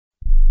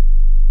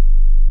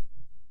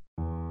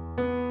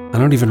I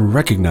don't even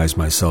recognize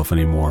myself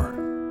anymore.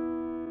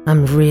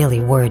 I'm really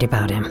worried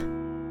about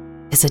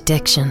him. His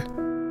addiction.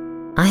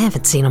 I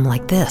haven't seen him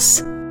like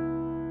this.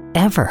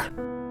 Ever.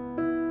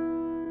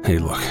 Hey,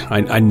 look,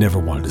 I never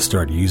wanted to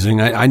start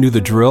using. I knew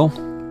the drill,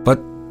 but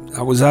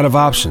I was out of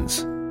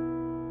options.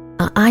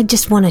 I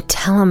just want to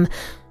tell him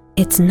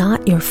it's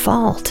not your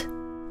fault.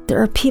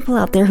 There are people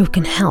out there who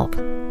can help.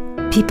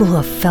 People who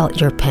have felt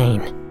your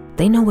pain.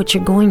 They know what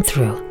you're going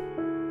through.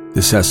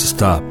 This has to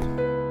stop.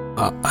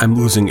 I'm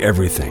losing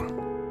everything.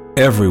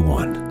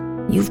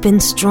 Everyone. You've been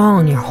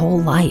strong your whole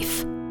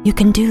life. You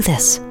can do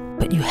this,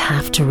 but you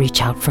have to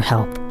reach out for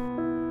help.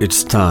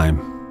 It's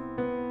time.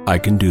 I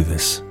can do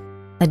this.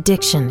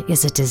 Addiction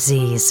is a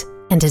disease,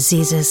 and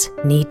diseases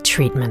need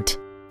treatment.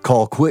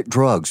 Call Quit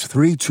Drugs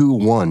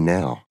 321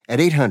 now at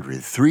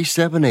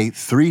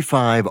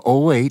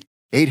 800-378-3508,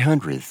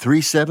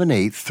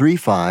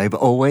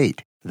 800-378-3508.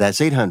 That's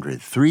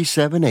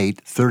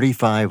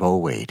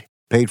 800-378-3508.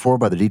 Paid for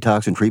by the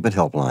Detox and Treatment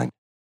Helpline.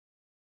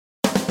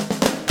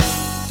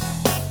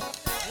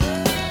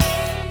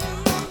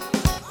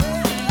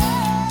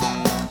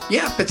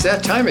 Yep, it's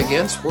that time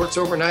again. Sports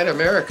Overnight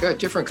America, a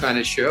different kind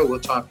of show. We'll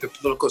talk the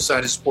political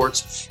side of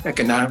sports,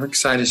 economic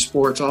side of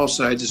sports, all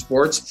sides of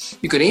sports.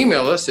 You can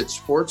email us at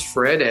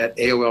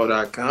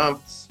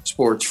sportsfred@aol.com,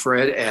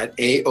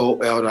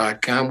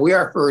 sportsfred@aol.com. We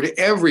are heard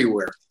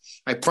everywhere.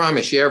 I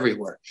promise you,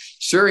 everywhere.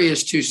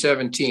 Sirius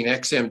 217,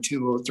 XM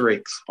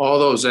 203, all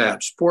those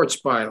apps,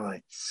 Sports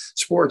Byline,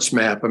 Sports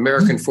Map,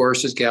 American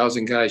Forces, Gals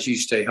and Guys, You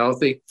Stay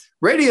Healthy.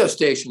 Radio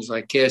stations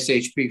like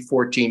KSHP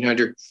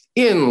 1400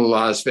 in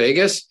Las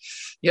Vegas.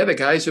 Yeah, the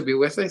guys will be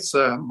with us.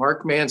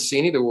 Mark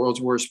Mancini, the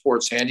world's worst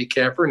sports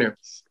handicapper, and I'm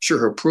sure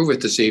he'll prove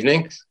it this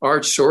evening.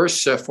 Art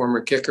Source,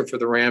 former kicker for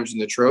the Rams and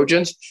the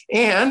Trojans.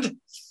 And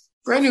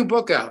brand new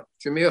book out,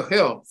 Jameel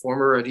Hill,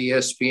 former at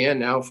ESPN,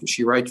 now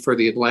she writes for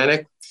The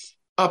Atlantic.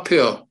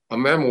 Uphill, a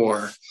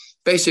memoir,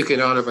 basically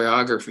an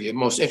autobiography, a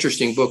most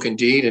interesting book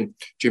indeed. And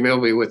Jameel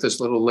will be with us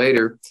a little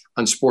later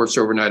on Sports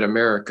Overnight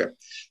America.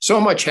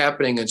 So much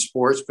happening in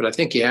sports, but I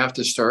think you have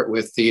to start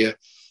with the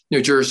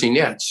New Jersey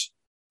Nets.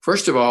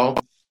 First of all,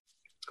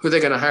 who are they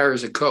going to hire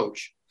as a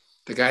coach?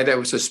 The guy that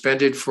was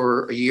suspended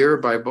for a year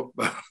by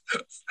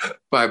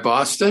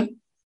Boston?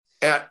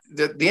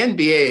 The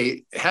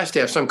NBA has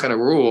to have some kind of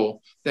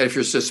rule that if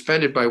you're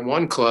suspended by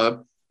one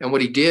club, and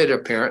what he did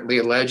apparently,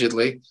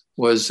 allegedly,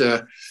 was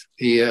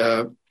he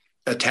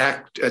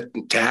attacked,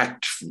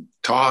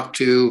 talked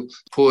to,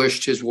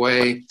 pushed his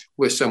way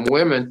with some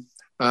women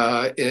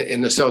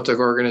in the Celtic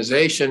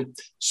organization.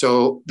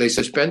 So they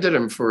suspended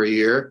him for a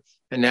year.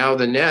 And now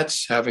the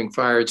Nets, having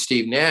fired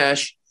Steve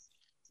Nash,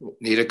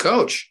 need a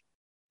coach.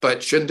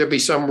 But shouldn't there be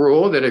some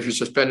rule that if you're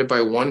suspended by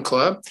one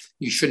club,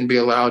 you shouldn't be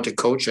allowed to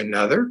coach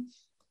another?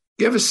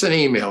 Give us an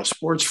email,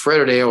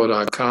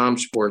 sportsfred@aol.com,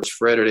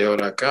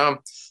 sportsfred@aol.com.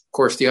 Of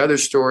course, the other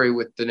story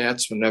with the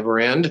Nets will never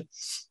end.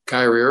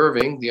 Kyrie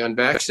Irving, the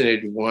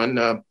unvaccinated one,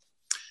 the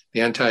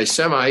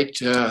anti-Semite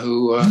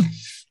who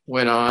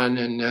went on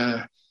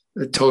and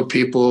told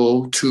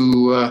people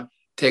to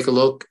take a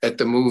look at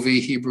the movie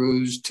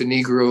Hebrews to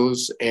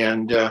Negroes.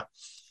 And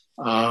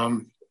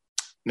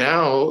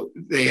now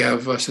they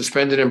have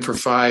suspended him for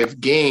 5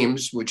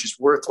 games, which is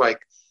worth like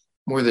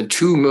more than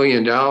 $2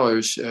 million.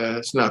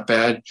 It's not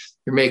bad.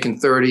 You're making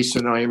 30,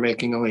 so now you're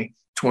making only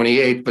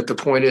 28. But the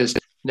point is,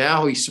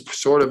 now he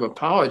sort of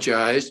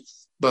apologized,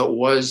 but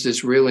was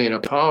this really an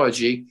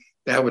apology?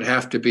 That would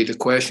have to be the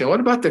question.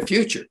 What about the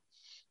future?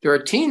 There are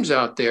teams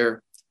out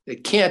there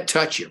that can't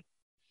touch you.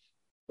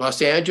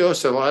 Los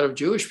Angeles, a lot of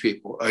Jewish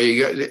people.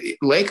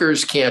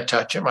 Lakers can't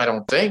touch him, I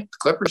don't think.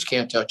 Clippers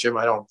can't touch him,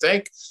 I don't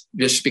think,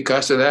 just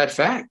because of that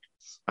fact.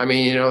 I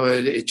mean,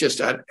 it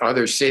just, are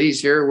there cities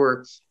here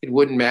where it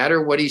wouldn't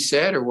matter what he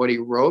said or what he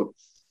wrote?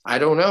 I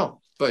don't know.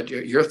 But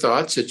your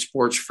thoughts at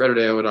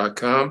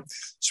sportsfred@aol.com,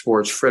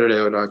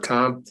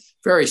 sportsfred@aol.com.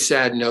 Very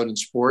sad note in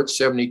sports.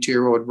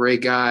 72-year-old Ray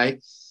Guy,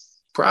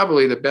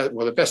 probably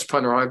the best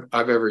punter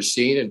I've ever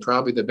seen, and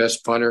probably the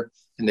best punter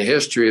in the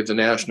history of the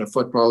National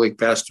Football League,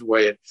 passed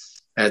away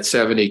at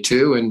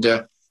 72.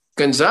 And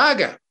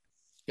Gonzaga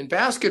in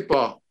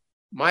basketball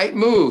might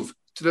move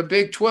to the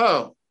Big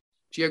 12.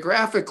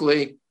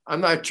 Geographically,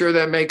 I'm not sure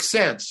that makes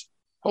sense.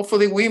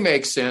 Hopefully we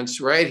make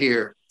sense right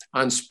here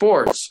on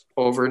Sports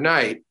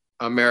Overnight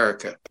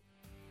America.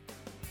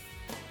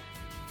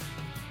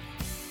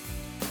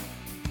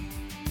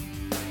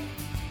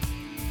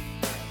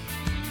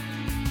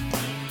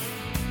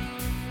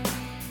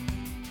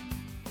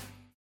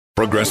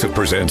 Progressive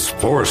presents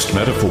Forced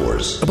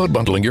Metaphors about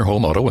bundling your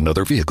home, auto, and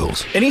other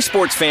vehicles. Any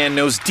sports fan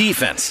knows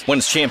defense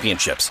wins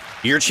championships.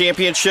 Your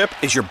championship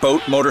is your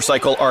boat,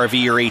 motorcycle,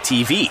 RV, or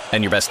ATV.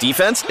 And your best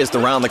defense is the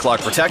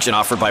round-the-clock protection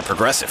offered by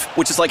Progressive,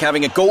 which is like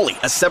having a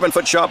goalie, a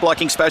 7-foot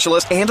shot-blocking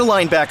specialist, and a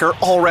linebacker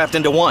all wrapped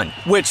into one.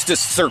 Which, to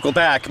circle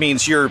back,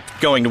 means you're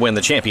going to win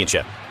the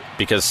championship.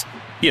 Because,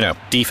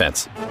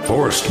 defense.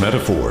 Forced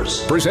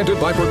Metaphors.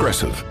 Presented by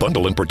Progressive.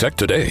 Bundle and protect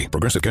today.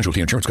 Progressive Casualty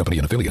Insurance Company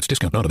and affiliates.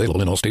 Discount not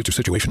available in all states or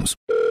situations.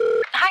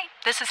 Hi,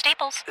 this is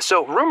Staples.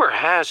 So rumor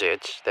has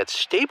it that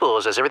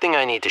Staples has everything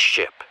I need to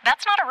ship.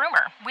 That's not a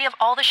rumor. We have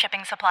all the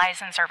shipping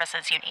supplies and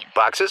services you need.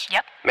 Boxes?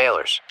 Yep.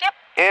 Mailers? Yep.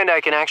 And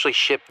I can actually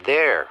ship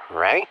there,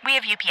 right? We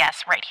have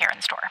UPS right here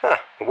in store. Huh.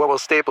 What will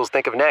Staples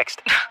think of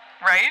next?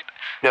 Right?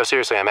 No,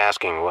 seriously, I'm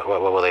asking, what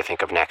will they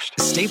think of next?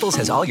 Staples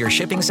has all your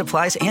shipping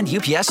supplies and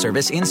UPS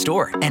service in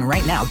store. And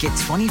right now, get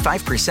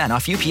 25%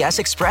 off UPS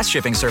Express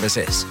shipping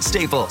services.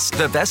 Staples,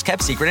 the best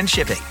kept secret in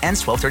shipping.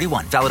 Ends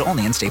 12/31. Valid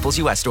only in Staples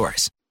U.S.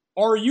 stores.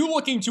 Are you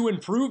looking to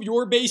improve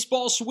your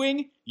baseball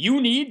swing?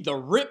 You need the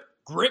Rip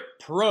Grip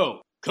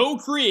Pro.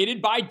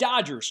 Co-created by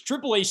Dodgers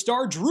AAA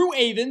star Drew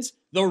Avans,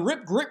 the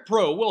Rip Grip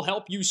Pro will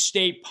help you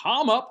stay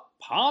palm up,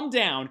 palm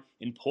down,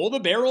 and pull the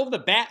barrel of the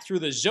bat through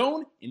the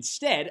zone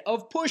instead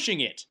of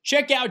pushing it.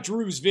 Check out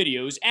Drew's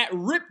videos at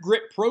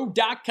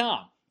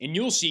ripgrippro.com, and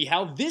you'll see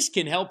how this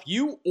can help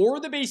you or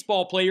the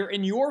baseball player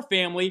in your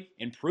family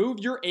improve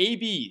your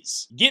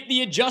ABs. Get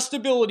the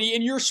adjustability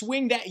in your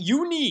swing that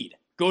you need.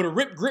 Go to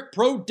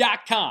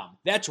ripgrippro.com.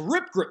 That's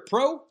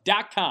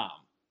ripgrippro.com.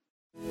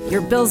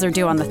 Your bills are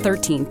due on the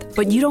 13th,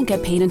 but you don't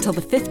get paid until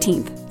the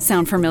 15th.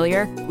 Sound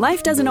familiar?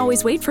 Life doesn't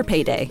always wait for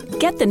payday.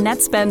 Get the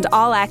NetSpend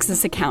All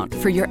Access account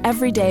for your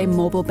everyday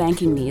mobile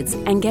banking needs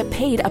and get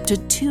paid up to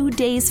 2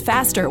 days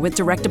faster with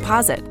direct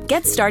deposit.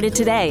 Get started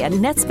today at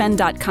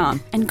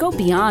netspend.com and go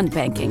beyond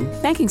banking.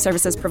 Banking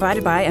services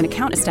provided by an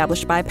account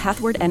established by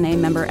Pathward NA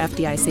member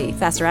FDIC.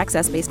 Faster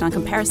access based on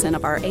comparison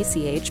of our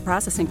ACH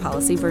processing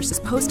policy versus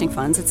posting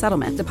funds at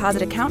settlement.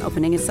 Deposit account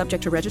opening is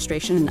subject to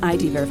registration and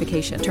ID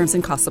verification. Terms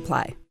and costs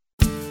apply.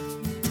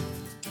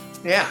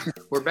 Yeah,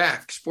 we're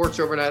back. Sports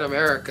Overnight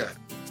America.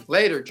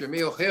 Later,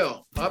 Jameel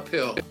Hill,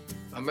 Uphill,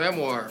 a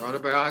memoir,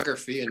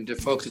 autobiography, and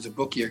folks, it's a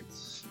book you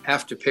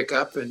have to pick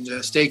up,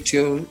 and stay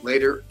tuned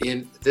later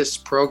in this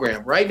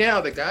program. Right now,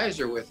 the guys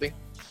are with me.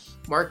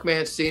 Mark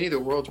Mancini, the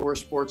world's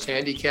worst sports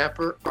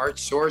handicapper, Art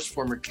Source,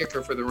 former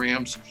kicker for the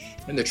Rams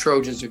and the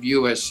Trojans of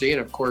USC, and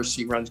of course,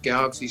 he runs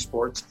Galaxy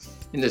Sports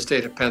in the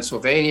state of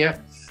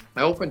Pennsylvania.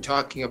 I opened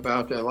talking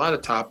about a lot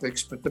of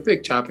topics, but the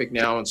big topic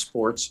now in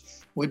sports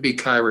would be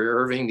Kyrie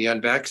Irving, the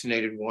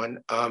unvaccinated one,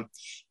 and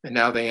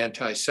now the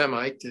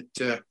anti-Semite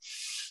that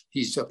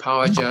he's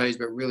apologized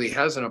but really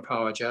hasn't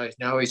apologized.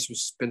 Now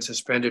he's been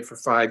suspended for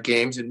 5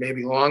 games and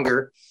maybe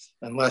longer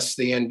unless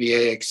the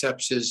NBA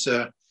accepts his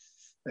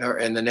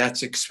and the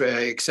Nets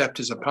accept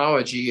his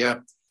apology.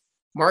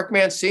 Mark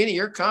Mancini,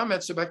 your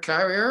comments about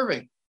Kyrie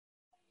Irving.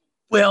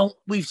 Well,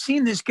 we've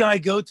seen this guy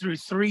go through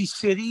 3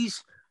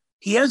 cities.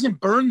 He hasn't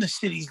burned the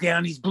cities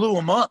down. He's blew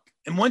them up.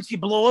 And once you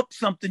blow up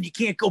something, you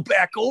can't go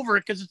back over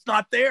it because it's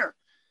not there.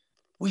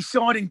 We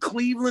saw it in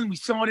Cleveland. We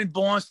saw it in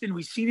Boston.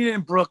 We've seen it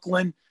in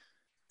Brooklyn.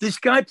 This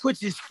guy puts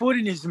his foot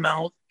in his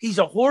mouth. He's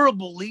a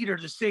horrible leader,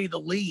 to say the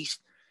least.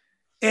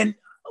 And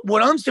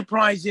what I'm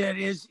surprised at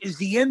is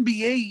the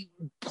NBA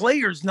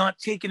players not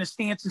taking a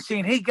stance and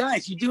saying, hey,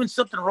 guys, you're doing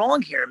something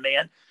wrong here,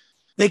 man.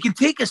 They can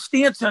take a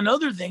stance on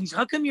other things.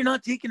 How come you're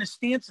not taking a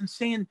stance and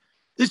saying,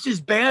 this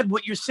is bad,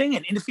 what you're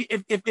saying? And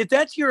if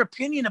that's your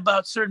opinion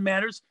about certain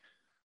matters,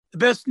 the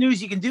best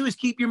news you can do is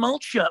keep your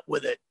mouth shut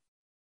with it.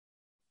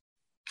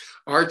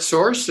 Art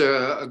Source,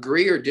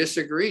 agree or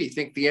disagree? You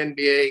think the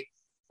NBA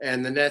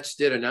and the Nets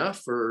did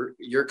enough, or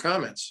your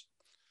comments?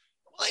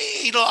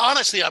 Well,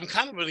 honestly, I'm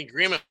kind of in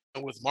agreement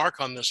with Mark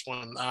on this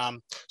one.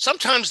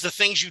 Sometimes the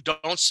things you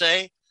don't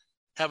say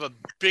have a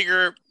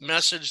bigger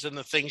message than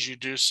the things you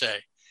do say.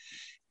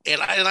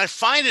 And I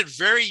find it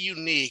very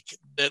unique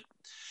that,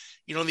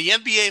 the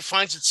NBA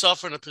finds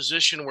itself in a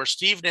position where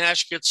Steve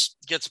Nash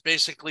gets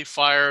basically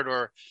fired,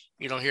 or,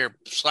 here,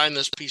 sign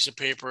this piece of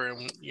paper.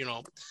 And,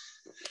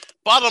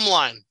 bottom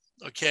line,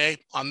 okay,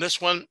 on this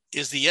one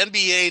is the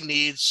NBA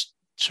needs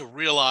to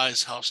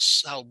realize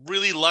how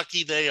really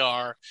lucky they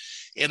are,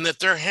 and that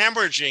they're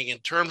hemorrhaging in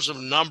terms of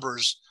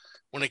numbers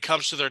when it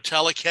comes to their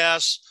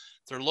telecasts,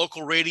 their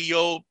local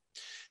radio.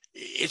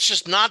 It's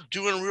just not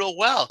doing real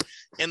well.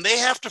 And they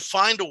have to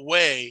find a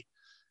way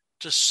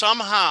to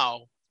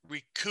somehow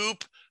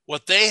recoup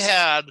what they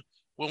had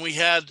when we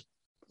had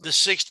the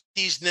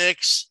 60s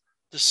Knicks,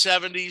 the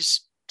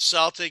 70s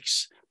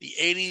Celtics, the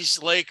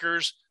 80s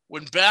Lakers,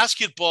 when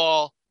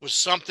basketball was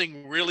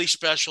something really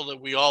special that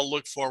we all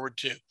look forward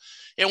to.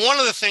 And one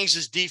of the things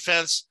is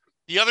defense.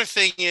 The other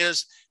thing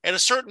is, at a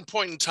certain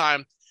point in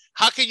time,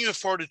 how can you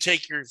afford to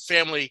take your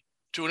family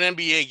to an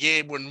NBA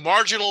game when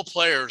marginal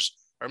players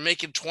are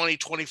making $20,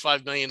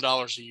 $25 million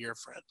a year,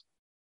 Fred?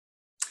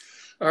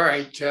 All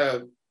right.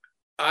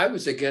 I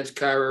was against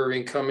Kyrie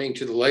Irving coming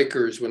to the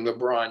Lakers when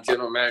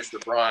general manager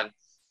LeBron,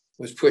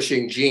 was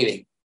pushing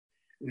Genie.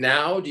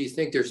 Now, do you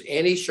think there's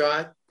any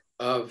shot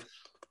of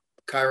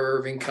Kyrie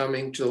Irving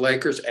coming to the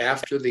Lakers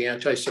after the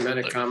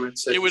anti-Semitic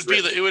comments? It would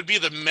be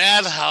the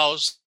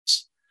madhouse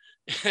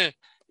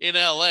in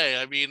LA.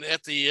 I mean,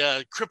 at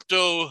the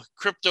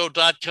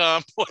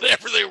crypto.com,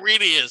 whatever the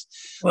arena is.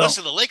 Well,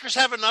 listen, the Lakers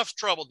have enough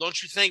trouble,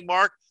 don't you think,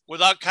 Mark,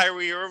 without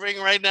Kyrie Irving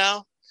right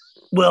now?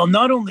 Well,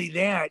 not only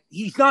that,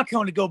 he's not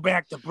going to go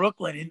back to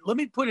Brooklyn. And let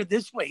me put it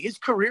this way. His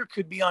career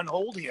could be on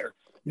hold here.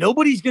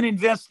 Nobody's going to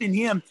invest in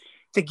him.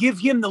 to give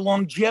him the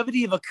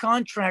longevity of a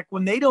contract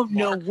when they don't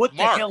know what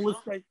the hell is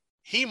that.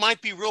 He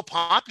might be real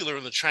popular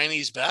in the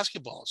Chinese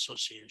Basketball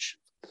Association.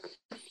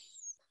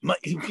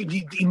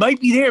 He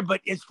might be there, but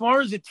as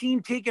far as a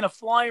team taking a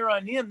flyer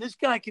on him, this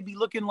guy could be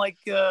looking like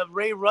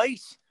Ray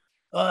Rice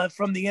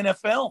from the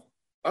NFL.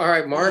 All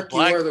right, Mark, you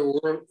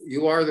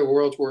are the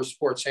world's worst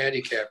sports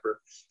handicapper.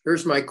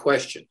 Here's my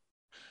question.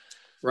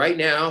 Right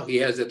now, he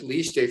has at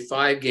least a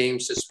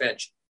 5-game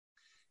suspension.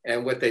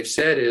 And what they've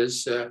said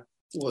is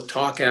we'll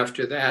talk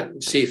after that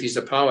and see if he's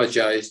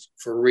apologized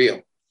for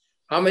real.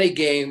 How many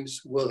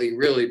games will he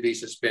really be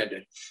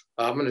suspended?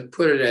 I'm going to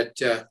put it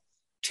at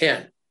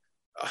 10.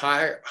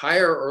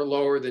 Higher or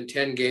lower than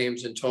 10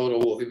 games in total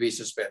will he be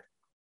suspended?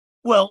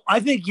 Well, I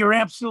think you're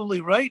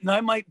absolutely right, and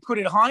I might put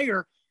it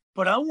higher,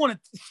 but I want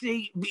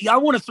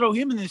to throw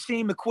him in the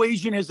same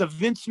equation as a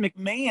Vince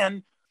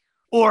McMahon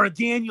or a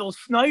Daniel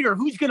Snyder.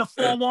 Who's going to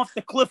fall off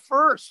the cliff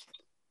first?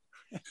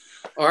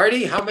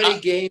 Artie, how many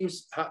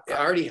games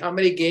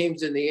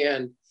in the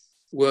end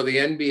will the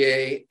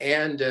NBA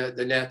and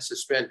the Nets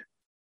suspend?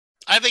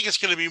 I think it's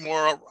going to be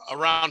more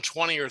around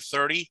 20 or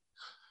 30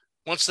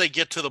 once they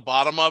get to the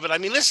bottom of it. I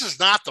mean, this is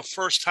not the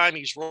first time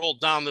he's rolled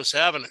down this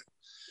avenue.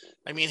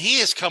 I mean, he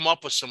has come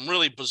up with some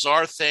really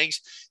bizarre things.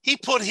 He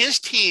put his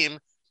team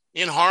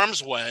in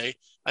harm's way.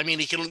 I mean,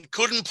 he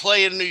couldn't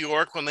play in New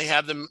York when they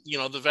had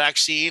the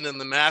vaccine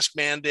and the mask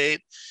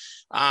mandate.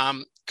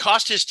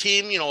 Cost his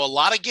team, a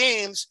lot of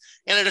games.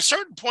 And at a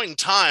certain point in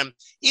time,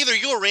 either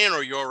you're in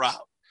or you're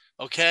out.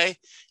 Okay.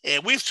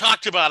 And we've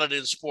talked about it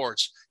in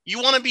sports.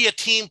 You want to be a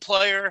team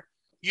player,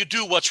 you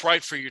do what's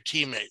right for your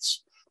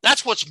teammates.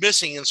 That's what's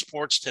missing in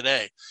sports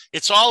today.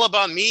 It's all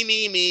about me.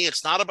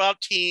 It's not about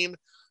team.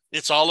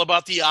 It's all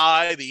about the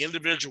I, the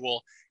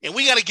individual. And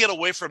we got to get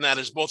away from that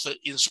as both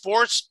in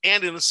sports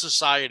and in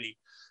society.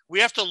 We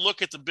have to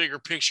look at the bigger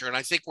picture. And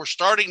I think we're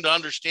starting to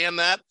understand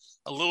that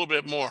a little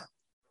bit more.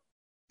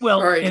 Well,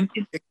 all right.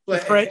 Go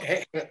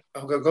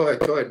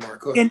ahead,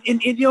 Mark. Go ahead.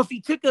 And if he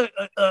took a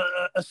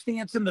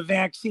stance in the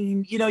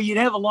vaccine, you'd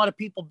have a lot of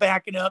people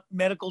backing up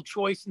medical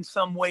choice in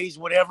some ways,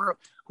 whoever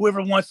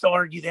wants to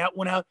argue that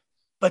one out.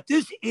 But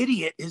this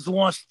idiot has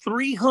lost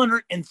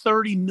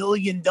 $330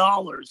 million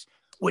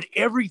with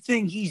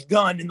everything he's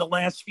done in the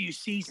last few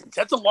seasons.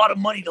 That's a lot of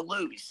money to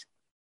lose.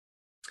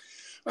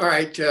 All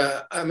right.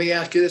 Let me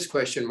ask you this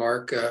question,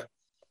 Mark.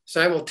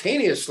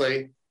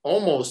 Simultaneously,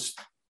 almost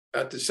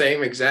at the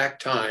same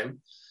exact time,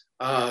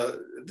 the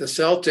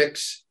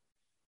Celtics,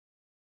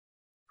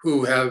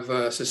 who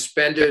have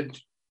suspended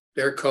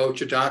their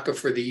coach, Adaka,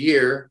 for the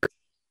year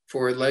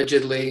for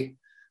allegedly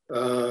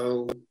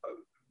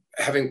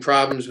having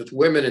problems with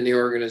women in the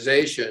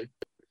organization,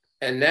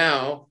 and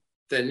now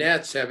the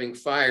Nets, having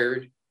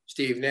fired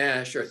Steve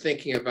Nash, are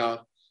thinking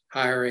about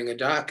hiring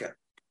Adaka.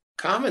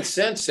 Common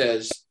sense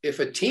says if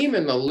a team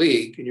in the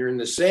league, and you're in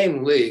the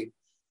same league,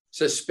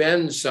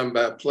 suspends some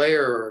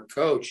player or a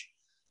coach,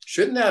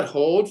 shouldn't that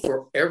hold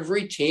for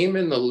every team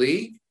in the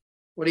league?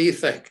 What do you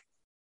think?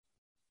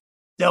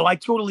 No, I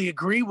totally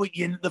agree with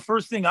you. The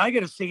first thing I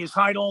got to say is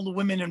hide all the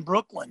women in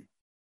Brooklyn.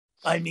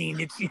 I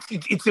mean,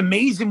 it's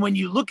amazing when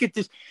you look at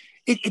this.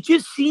 It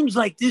just seems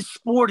like this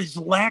sport is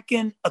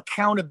lacking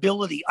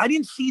accountability. I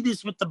didn't see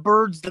this with the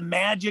Birds, the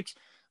Magics,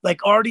 like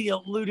Artie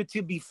alluded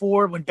to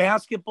before. When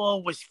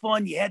basketball was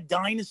fun, you had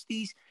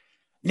dynasties.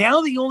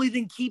 Now the only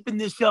thing keeping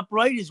this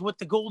upright is what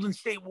the Golden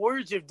State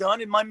Warriors have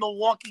done, and my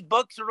Milwaukee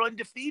Bucks are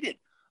undefeated.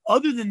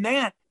 Other than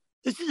that,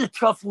 this is a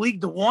tough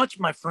league to watch,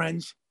 my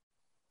friends.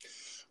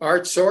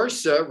 Art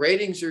Source,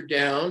 ratings are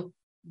down.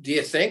 Do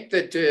you think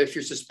that if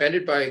you're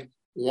suspended by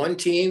one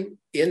team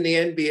in the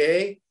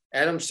NBA,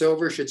 Adam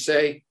Silver should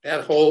say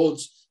that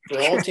holds for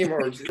all teams,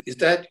 or is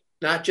that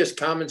not just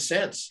common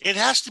sense? It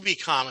has to be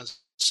common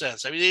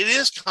sense. I mean, it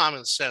is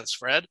common sense,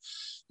 Fred.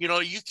 You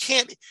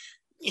can't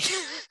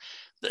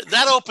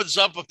that opens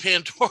up a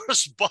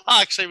Pandora's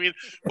box. I mean,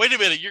 wait a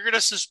minute, you're going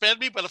to suspend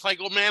me, but if I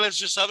go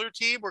manage this other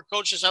team or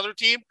coach this other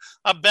team,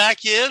 I'm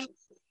back in?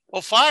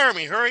 Well, fire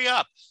me, hurry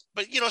up.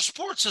 But,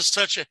 sports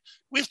is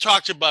we've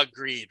talked about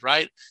greed,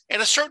 right?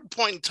 At a certain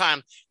point in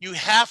time, you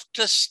have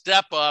to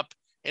step up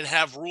and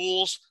have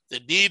rules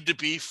that need to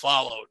be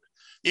followed.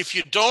 If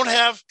you don't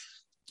have,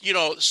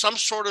 some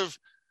sort of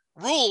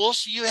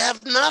rules, you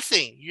have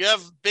nothing. You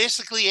have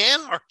basically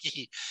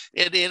anarchy.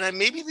 And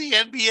maybe the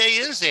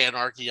NBA is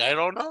anarchy. I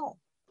don't know.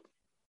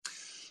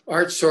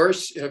 Art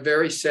Source, a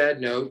very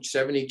sad note,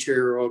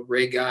 72-year-old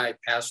Ray Guy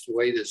passed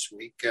away this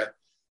week.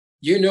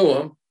 You knew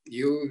him.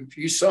 You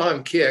saw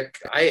him kick.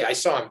 I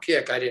saw him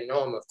kick. I didn't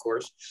know him, of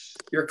course.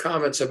 Your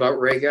comments about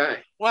Ray Guy.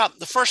 Well,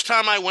 the first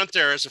time I went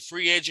there as a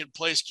free agent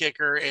place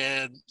kicker,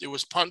 and it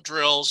was punt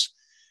drills,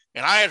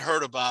 and I had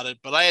heard about it,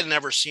 but I had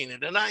never seen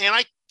it. And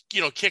I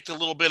kicked a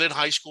little bit in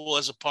high school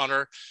as a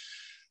punter.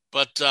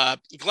 But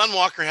Glenn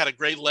Walker had a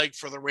great leg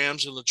for the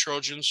Rams and the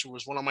Trojans, who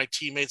was one of my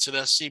teammates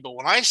at SC. But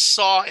when I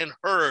saw and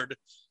heard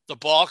the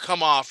ball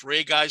come off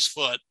Ray Guy's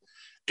foot,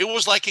 it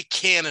was like a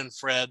cannon,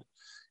 Fred.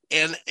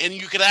 And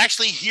you could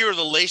actually hear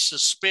the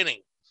laces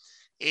spinning.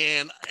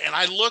 And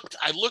I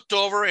looked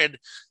over and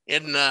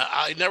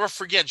I never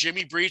forget,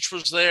 Jimmy Breach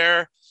was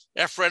there.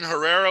 Efren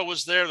Herrera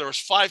was there. There was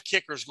 5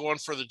 kickers going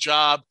for the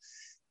job.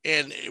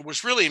 And it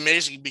was really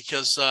amazing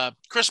because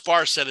Chris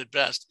Barr said it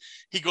best.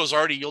 He goes,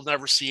 Artie, you'll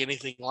never see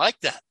anything like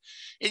that.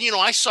 And,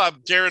 I saw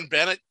Darren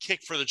Bennett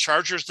kick for the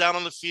Chargers down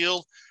on the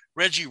field,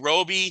 Reggie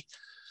Roby,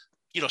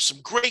 some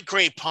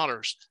great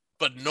punters,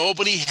 but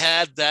nobody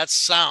had that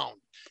sound.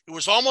 It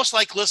was almost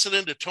like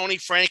listening to Tony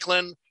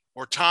Franklin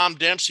or Tom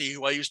Dempsey,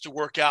 who I used to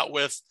work out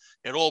with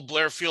at Old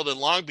Blair Field in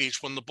Long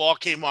Beach when the ball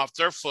came off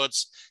their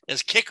foots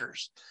as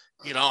kickers.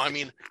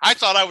 I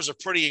thought I was a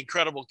pretty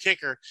incredible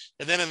kicker.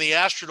 And then in the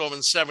Astrodome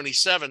in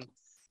 77,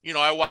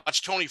 I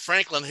watched Tony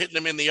Franklin hitting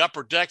him in the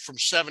upper deck from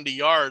 70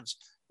 yards.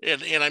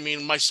 And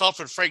myself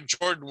and Frank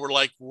Jordan were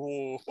like,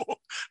 whoa,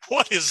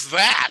 what is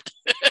that?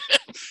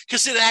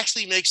 Because it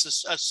actually makes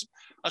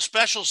a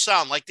special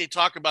sound. Like they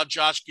talk about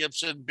Josh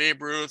Gibson,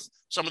 Babe Ruth,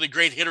 some of the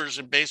great hitters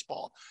in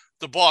baseball.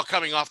 The ball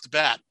coming off the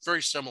bat,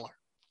 very similar.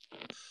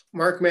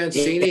 Mark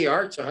Mancini,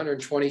 Art's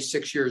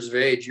 126 years of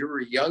age. You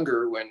were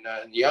younger when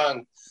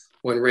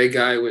Ray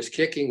Guy was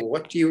kicking.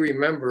 What do you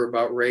remember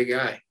about Ray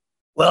Guy?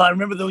 Well, I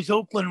remember those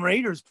Oakland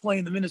Raiders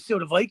playing the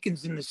Minnesota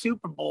Vikings in the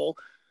Super Bowl.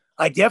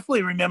 I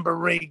definitely remember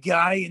Ray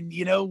Guy. And,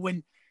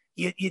 when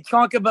you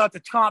talk about the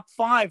top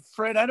 5,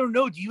 Fred, I don't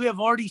know. Do you have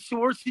Artie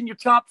Source in your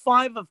top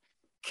 5 of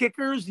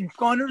kickers and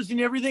punters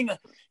and everything?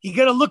 You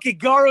got to look at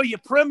Garo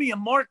Yepremi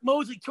and Mark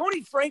Mosley.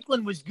 Tony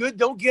Franklin was good.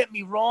 Don't get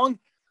me wrong.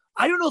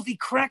 I don't know if he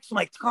cracks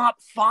my top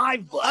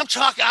 5. But I'm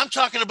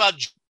talking about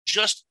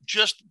just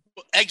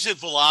exit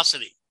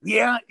velocity.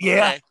 Yeah.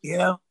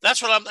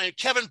 That's what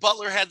Kevin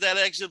Butler had that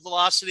exit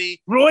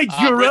velocity. Roy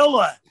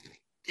Girella.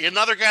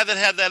 Another guy that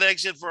had that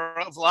exit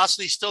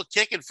velocity, still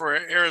kicking for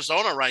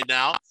Arizona right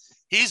now.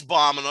 He's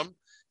bombing them.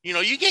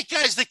 You get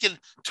guys that can.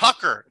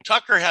 Tucker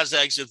has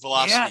exit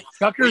velocity. Yeah,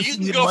 Tucker. You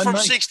can go from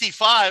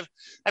 65.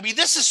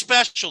 This is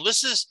special.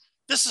 This is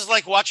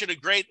like watching a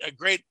great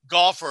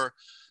golfer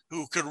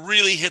who could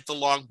really hit the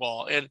long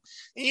ball. And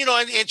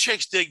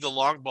chicks dig the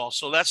long ball.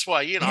 So that's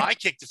why, I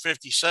kicked the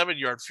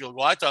 57-yard field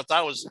goal. I thought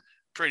that was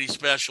pretty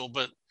special,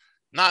 but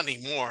not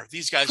anymore.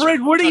 These guys.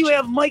 Fred, where do you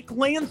have Mike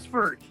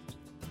Lansford?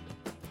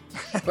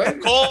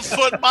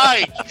 Coldfoot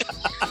Mike.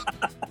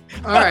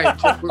 All right,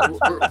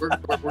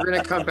 we're going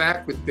to come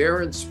back with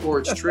Barron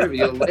Sports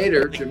Trivia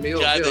later.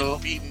 Jameel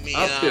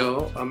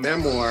Uphill, a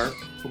memoir,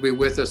 will be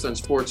with us on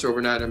Sports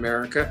Overnight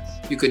America.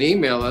 You can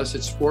email us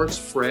at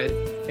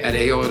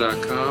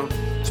sportsfred@AOL.com,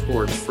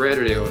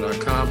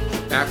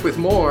 sportsfred@AOL.com. Back with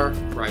more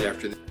right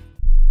after this.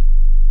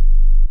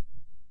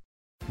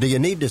 Do you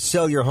need to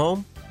sell your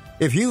home?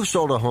 If you've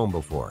sold a home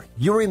before,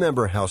 you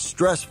remember how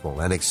stressful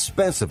and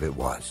expensive it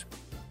was.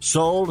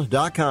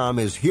 Sold.com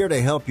is here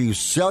to help you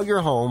sell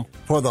your home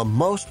for the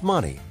most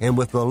money and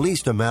with the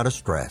least amount of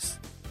stress.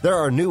 There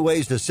are new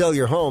ways to sell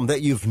your home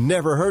that you've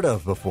never heard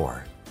of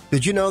before.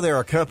 Did you know there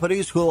are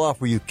companies who'll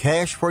offer you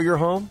cash for your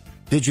home?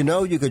 Did you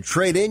know you could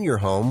trade in your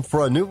home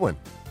for a new one?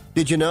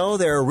 Did you know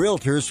there are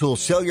realtors who'll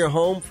sell your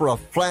home for a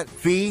flat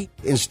fee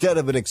instead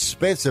of an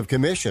expensive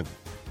commission?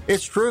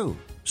 It's true.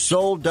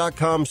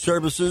 Sold.com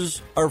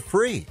services are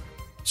free.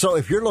 So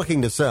if you're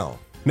looking to sell,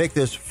 make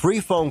this free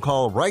phone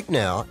call right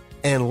now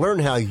and learn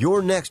how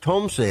your next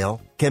home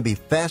sale can be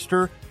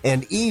faster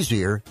and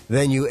easier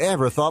than you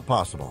ever thought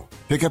possible.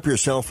 Pick up your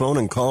cell phone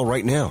and call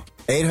right now.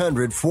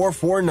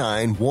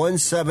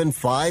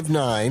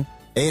 800-449-1759.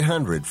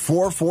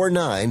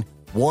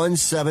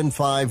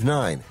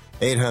 800-449-1759.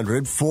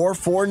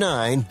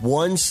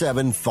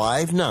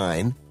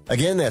 800-449-1759.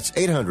 Again, that's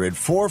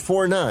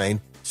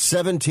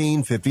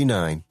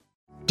 800-449-1759.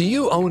 Do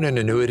you own an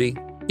annuity,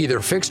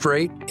 either fixed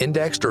rate,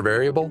 indexed, or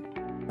variable?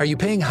 Are you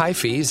paying high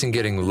fees and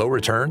getting low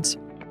returns?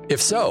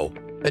 If so,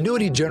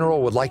 Annuity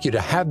General would like you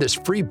to have this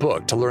free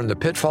book to learn the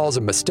pitfalls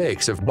and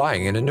mistakes of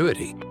buying an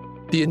annuity.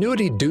 The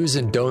Annuity Do's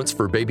and Don'ts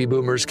for Baby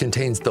Boomers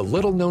contains the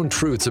little-known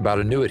truths about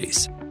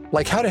annuities,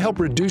 like how to help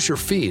reduce your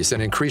fees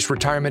and increase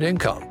retirement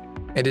income.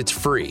 And it's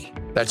free.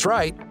 That's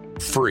right,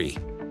 free.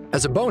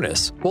 As a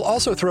bonus, we'll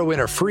also throw in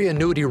a free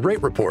annuity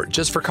rate report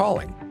just for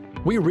calling.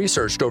 We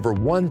researched over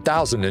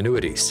 1,000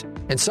 annuities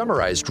and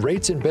summarized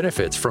rates and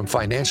benefits from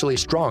financially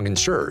strong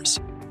insurers.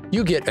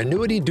 You get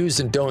Annuity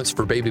Do's and Don'ts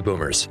for Baby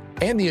Boomers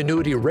and the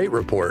Annuity Rate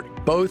Report,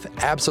 both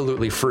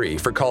absolutely free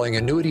for calling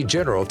Annuity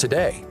General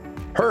today.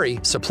 Hurry,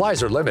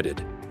 supplies are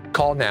limited.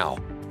 Call now.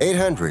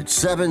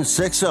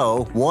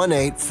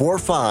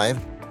 800-760-1845.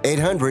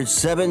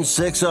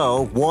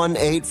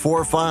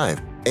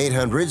 800-760-1845.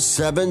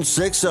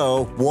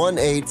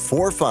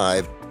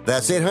 800-760-1845.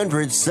 That's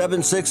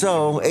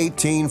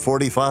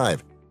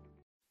 800-760-1845.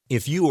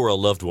 If you or a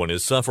loved one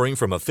is suffering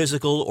from a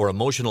physical or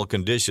emotional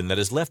condition that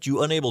has left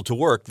you unable to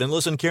work, then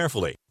listen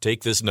carefully.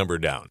 Take this number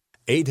down.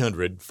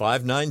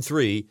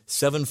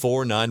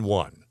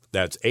 800-593-7491.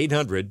 That's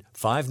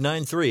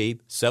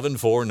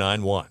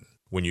 800-593-7491.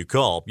 When you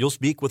call, you'll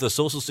speak with a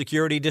Social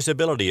Security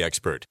disability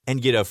expert and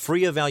get a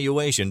free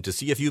evaluation to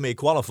see if you may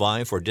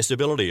qualify for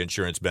disability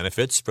insurance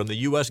benefits from the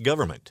U.S.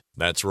 government.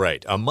 That's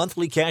right, a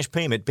monthly cash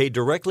payment paid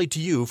directly to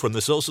you from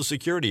the Social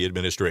Security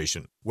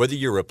Administration. Whether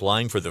you're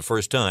applying for the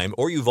first time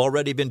or you've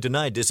already been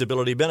denied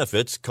disability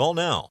benefits, call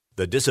now.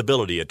 The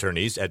disability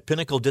attorneys at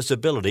Pinnacle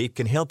Disability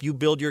can help you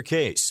build your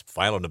case,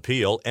 file an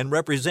appeal, and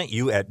represent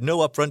you at no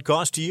upfront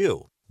cost to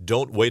you.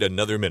 Don't wait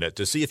another minute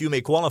to see if you may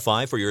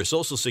qualify for your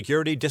Social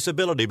Security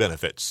disability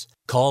benefits.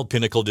 Call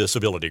Pinnacle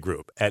Disability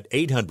Group at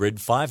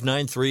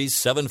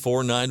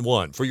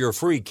 800-593-7491 for your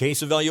free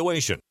case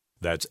evaluation.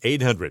 That's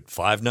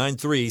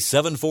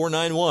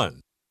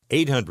 800-593-7491.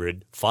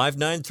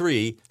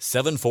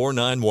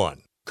 800-593-7491.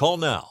 Call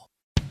now.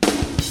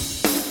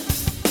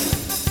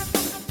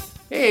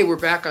 Hey, we're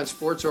back on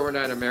Sports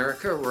Overnight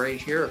America, right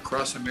here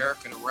across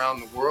America and around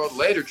the world.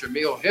 Later,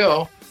 Jameel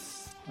Hill.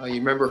 You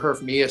remember her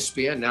from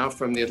ESPN, now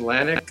from The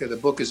Atlantic. The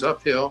book is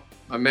Uphill,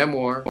 a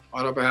memoir,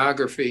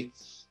 autobiography,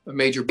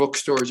 major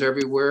bookstores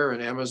everywhere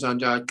and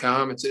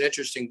Amazon.com. It's an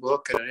interesting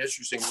book and an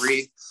interesting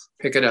read.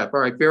 Pick it up. All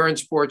right, Barron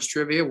Sports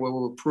Trivia, where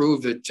we'll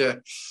prove that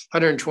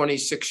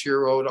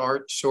 126-year-old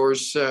Art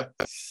Source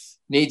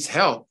needs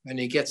help, and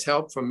he gets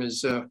help from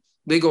his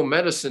legal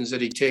medicines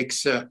that he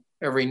takes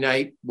every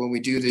night when we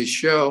do this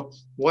show.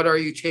 What are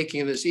you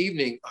taking this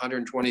evening,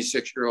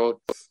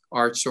 126-year-old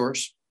Art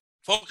Source?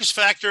 Focus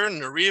Factor,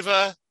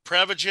 Nariva,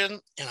 Prevagen,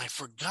 and I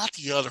forgot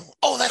the other one.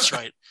 Oh, that's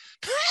right.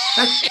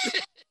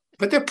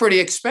 But they're pretty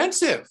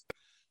expensive.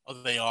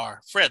 Oh, they are.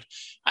 Fred,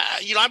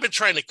 I've been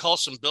trying to cull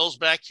some bills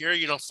back here,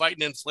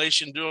 fighting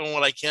inflation, doing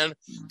what I can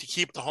to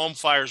keep the home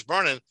fires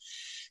burning.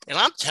 And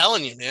I'm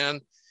telling you,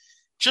 man,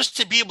 just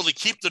to be able to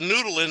keep the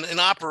noodle in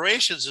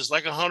operations is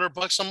like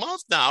 $100 a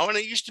month now. And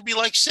it used to be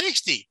like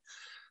 60.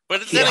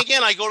 But then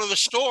again, I go to the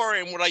store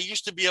and what I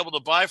used to be able to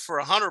buy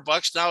for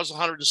 $100 now is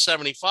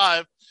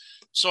 175.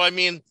 So, I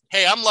mean,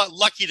 hey, I'm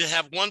lucky to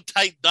have one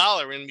tight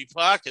dollar in my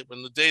pocket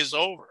when the day's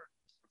over.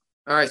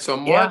 All right. So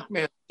Mark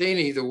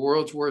Mancini, the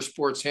world's worst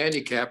sports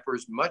handicapper,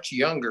 is much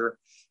younger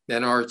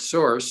than Art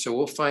Source. So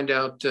we'll find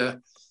out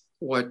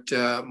what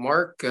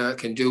Mark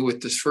can do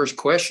with this first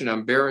question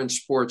on Barron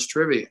Sports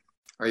Trivia.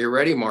 Are you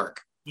ready,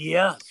 Mark?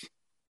 Yes.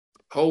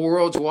 Whole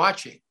world's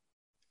watching.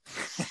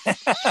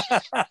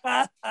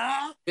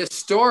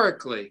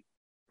 Historically,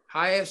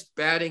 highest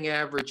batting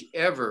average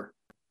ever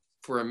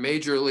for a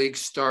major league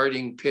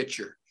starting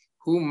pitcher.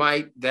 Who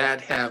might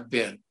that have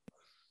been?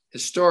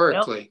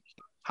 Historically,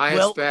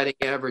 highest batting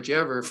average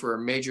ever for a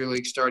major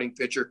league starting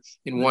pitcher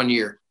in 1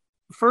 year.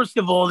 First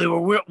of all, they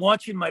were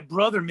watching my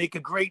brother make a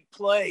great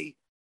play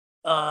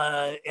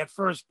at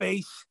first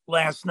base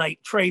last night,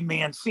 Trey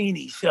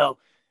Mancini. So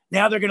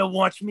now they're going to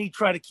watch me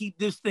try to keep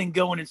this thing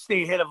going and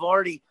stay ahead of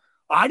Artie.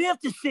 I'd have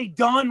to say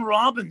Don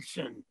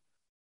Robinson.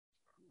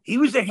 He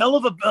was a hell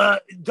of a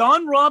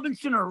Don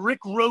Robinson or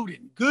Rick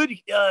Rhoden, good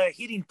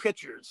hitting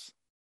pitchers.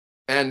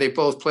 And they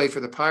both played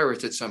for the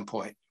Pirates at some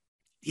point.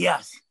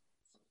 Yes.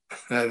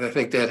 I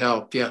think that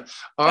helped. Yeah.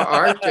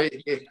 Art,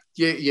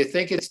 you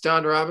think it's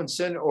Don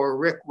Robinson or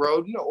Rick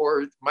Rhoden,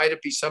 or might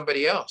it be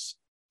somebody else?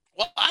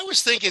 Well, I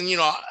was thinking,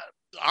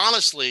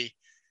 honestly,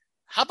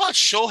 how about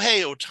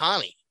Shohei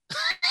Ohtani?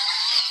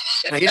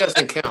 No, he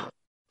doesn't count.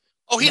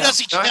 Oh, he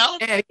doesn't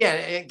count? And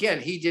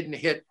again, he didn't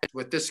hit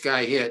what this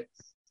guy hit.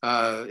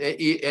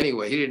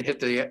 Anyway, he didn't hit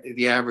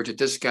the average that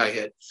this guy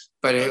hit.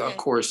 But of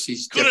course,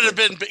 he's could it have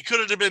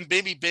been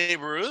baby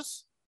Babe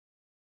Ruth?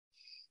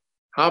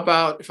 How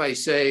about if I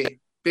say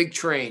Big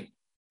Train?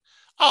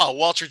 Oh,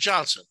 Walter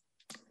Johnson.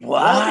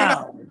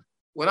 Wow.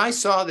 When I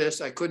saw this,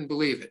 I couldn't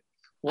believe it.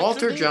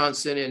 Walter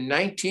Johnson in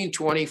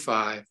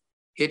 1925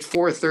 hit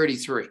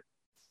 433.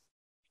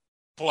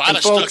 Boy, I'd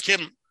have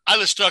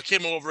stuck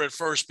him over at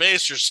first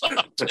base or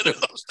something.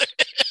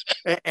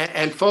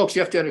 and folks,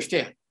 you have to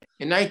understand,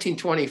 in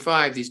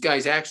 1925, these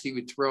guys actually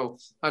would throw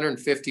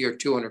 150 or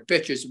 200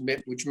 pitches,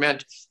 which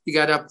meant he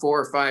got up 4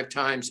 or 5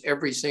 times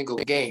every single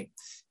game.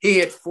 He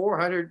hit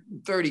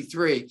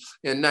 433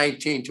 in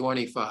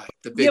 1925.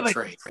 The Big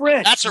Train.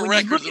 Fred, that's a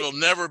record that'll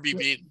never be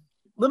beaten.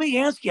 Let me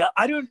ask you.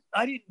 I didn't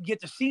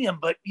get to see him,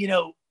 but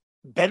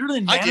better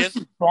than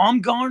Madison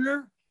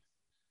Baumgartner.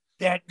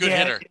 That good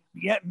hitter.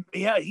 Yeah,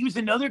 he was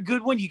another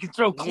good one. You can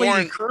throw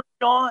Clayton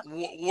Kershaw.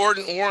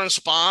 Warren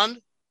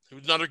Spahn,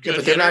 who's another good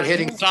but they're hitter. not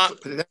hitting Don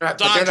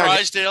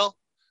Drysdale.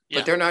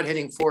 But they're not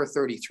hitting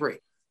 433.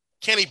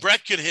 Kenny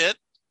Brett could hit.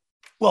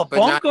 Well,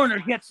 Baumgartner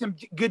had some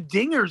good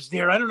dingers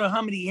there. I don't know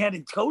how many he had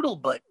in total,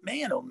 but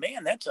man, oh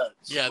man, that's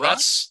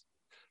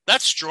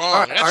strong. All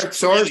right, that's Art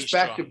Source,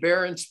 back to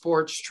Barron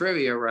Sports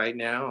Trivia right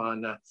now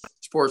on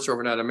Sports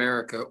Overnight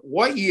America.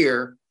 What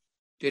year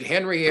did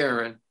Henry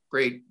Aaron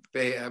break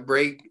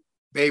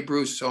Babe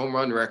Ruth's home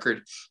run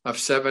record of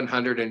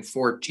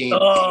 714? I'm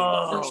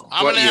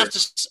gonna have to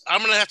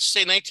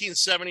say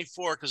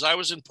 1974 because I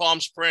was in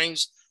Palm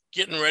Springs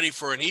getting ready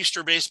for an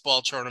Easter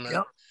baseball tournament.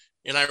 Yep.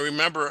 And I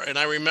remember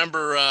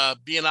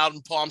being out in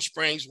Palm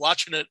Springs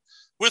watching it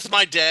with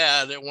my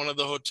dad at one of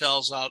the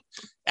hotels out.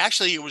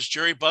 Actually, it was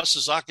Jerry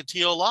Buss's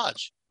Ocotillo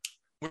Lodge.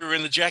 We were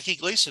in the Jackie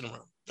Gleason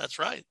room. That's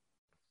right.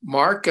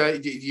 Mark, do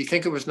you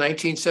think it was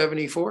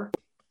 1974?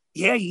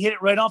 Yeah, you hit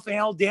it right off of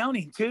Al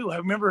Downing, too. I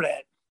remember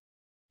that.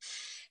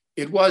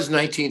 It was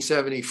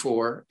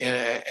 1974.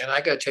 And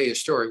I got to tell you a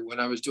story. When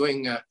I was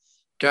doing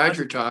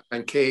Dodger Talk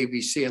on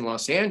KABC in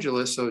Los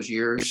Angeles those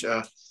years,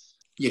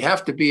 you'd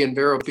have to be in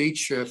Vero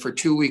Beach for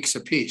 2 weeks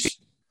apiece.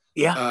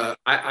 Yeah.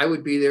 I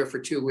would be there for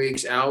 2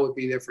 weeks. Al would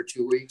be there for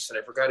 2 weeks. And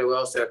I forgot who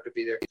else had to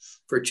be there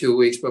for 2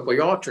 weeks, but we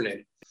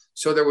alternated.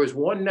 So there was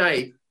one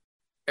night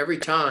every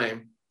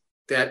time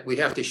that we'd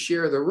have to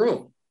share the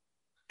room.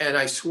 And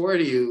I swear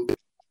to you,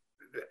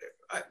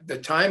 the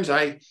times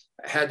I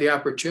had the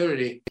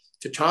opportunity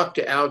to talk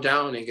to Al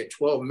Downing at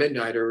 12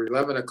 midnight or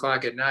 11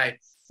 o'clock at night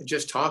and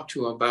just talk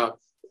to him about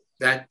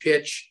that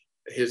pitch,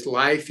 his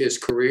life, his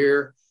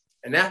career.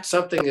 And that's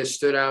something that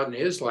stood out in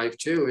his life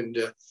too. And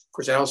of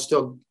course, Al's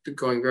still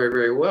going very,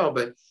 very well,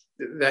 but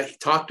that he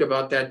talked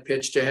about that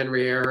pitch to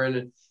Henry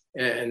Aaron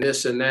and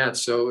this and that.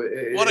 So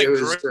what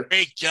a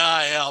great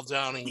guy Al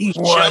Downing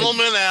was.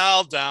 Gentleman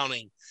Al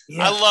Downing.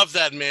 Yeah. I love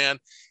that man.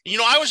 You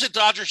know, I was at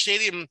Dodger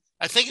Stadium,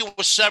 I think it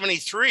was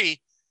 73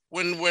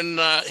 when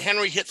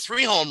Henry hit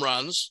 3 home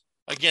runs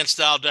against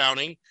Al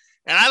Downing.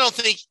 And I don't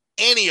think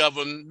any of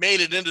them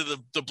made it into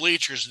the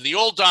bleachers. The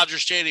old Dodger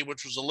Stadium,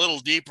 which was a little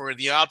deeper in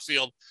the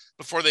outfield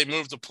before they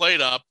moved the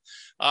plate up,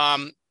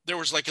 there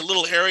was like a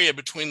little area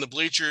between the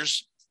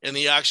bleachers and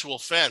the actual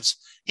fence.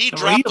 He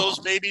dropped those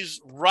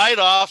babies right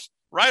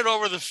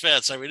over the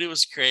fence. I mean, it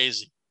was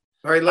crazy.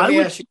 All right,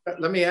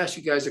 let me ask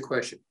you guys a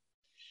question.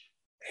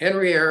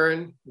 Henry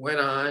Aaron went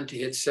on to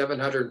hit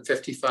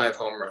 755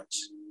 home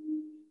runs.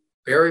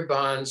 Barry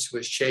Bonds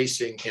was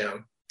chasing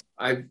him.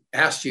 I've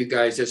asked you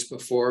guys this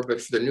before,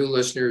 but for the new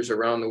listeners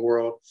around the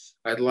world,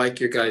 I'd like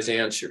your guys'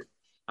 answer.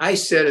 I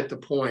said at the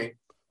point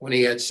when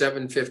he had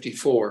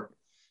 754,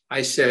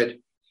 I said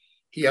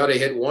he ought to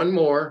hit one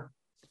more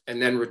and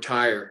then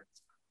retire,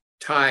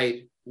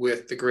 tied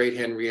with the great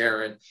Henry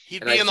Aaron.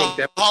 He'd be in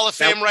the Hall of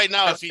Fame right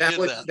now if he did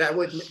that.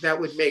 That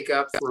would make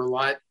up for a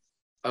lot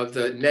of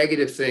the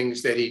negative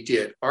things that he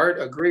did.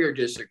 Art, agree or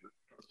disagree?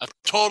 I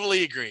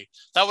totally agree.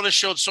 That would have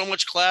showed so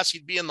much class.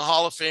 He'd be in the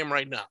Hall of Fame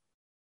right now.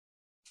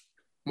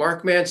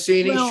 Mark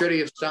Mancini, should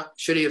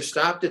he have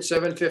stopped at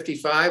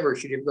 755 or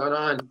should he have gone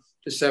on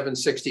to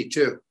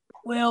 762?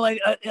 Well,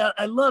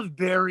 I love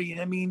Barry.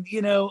 I mean,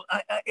 you know,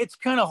 it's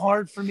kind of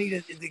hard for me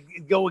to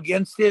go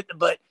against it,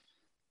 but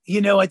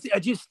you know, I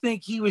just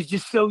think he was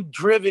just so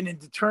driven and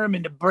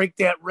determined to break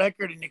that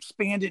record and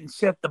expand it and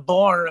set the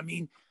bar. I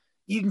mean,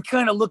 you can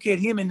kind of look at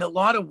him in a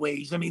lot of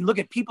ways. I mean, look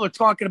at people are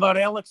talking about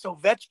Alex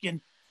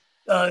Ovechkin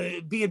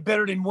being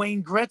better than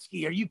Wayne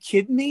Gretzky. Are you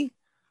kidding me?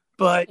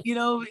 But, you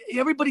know,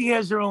 everybody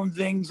has their own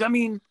things. I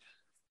mean,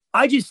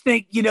 I just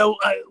think, you know,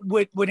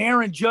 what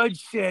Aaron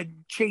Judge said,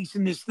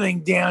 chasing this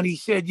thing down, he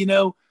said, you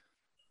know,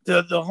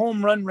 the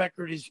home run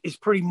record is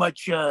pretty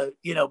much,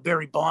 you know,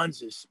 Barry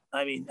Bonds's.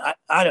 I mean,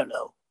 I don't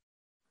know.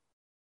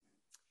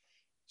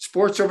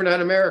 Sports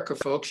Overnight America,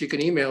 folks. You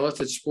can email us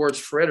at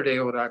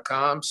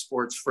sportsfredadio.com,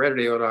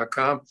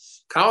 sportsfredadio.com.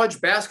 College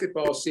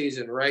basketball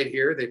season right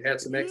here. They've had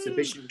some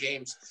exhibition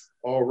games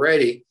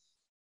already.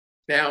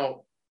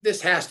 Now, this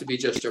has to be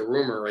just a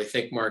rumor, I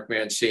think, Mark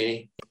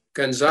Mancini.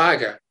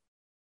 Gonzaga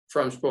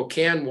from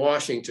Spokane,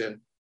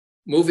 Washington,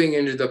 moving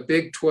into the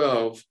Big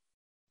 12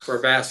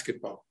 for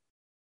basketball.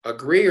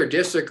 Agree or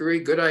disagree?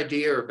 Good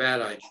idea or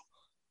bad idea?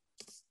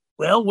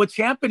 Well, what's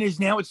happened is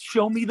now it's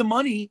show me the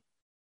money.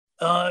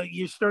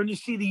 You're starting to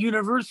see the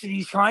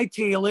universities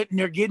hightail it, and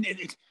they're getting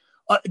it.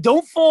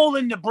 Don't fall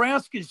in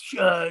Nebraska's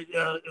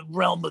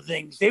realm of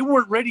things. They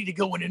weren't ready to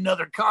go in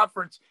another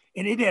conference,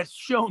 and it has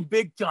shown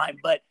big time.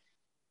 But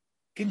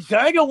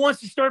Gonzaga wants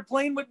to start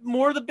playing with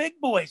more of the big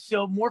boys,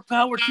 so more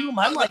power to them.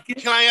 I like it.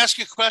 Can I ask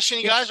you a question,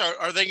 you guys?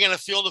 Are they going to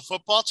field a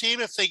football team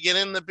if they get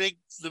in the big?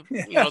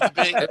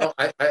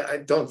 I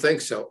don't think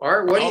so.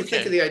 Art, what do you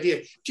think of the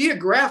idea?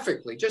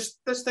 Geographically,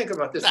 just let's think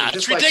about this.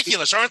 It's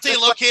ridiculous. Aren't they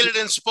located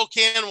in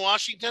Spokane,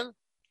 Washington?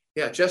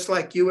 Yeah, just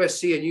like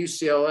USC and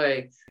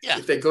UCLA. Yeah.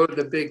 If they go to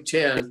the Big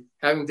Ten,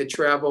 having to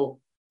travel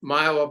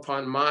mile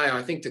upon mile,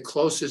 I think the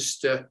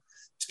closest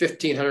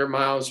 1,500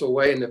 miles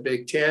away in the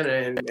Big Ten,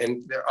 and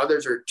the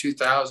others are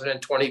 2,000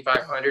 and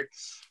 2,500.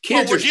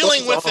 We're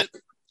dealing with it,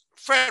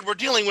 Fred. We're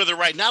dealing with it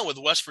right now with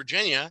West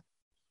Virginia.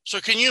 So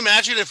can you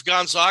imagine if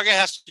Gonzaga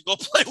has to go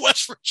play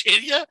West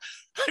Virginia?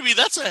 I mean,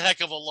 that's a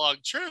heck of a long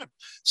trip.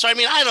 So, I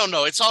mean, I don't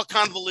know. It's all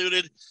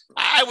convoluted.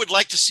 I would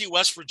like to see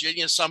West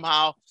Virginia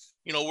somehow,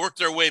 you know, work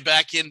their way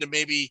back into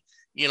maybe,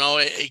 you know,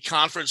 a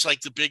conference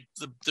like the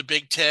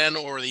Big Ten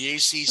or the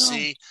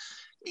ACC.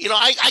 You know,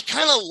 I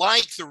kind of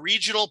like the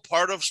regional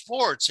part of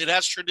sports. It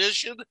has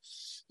tradition,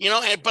 you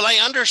know, but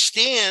I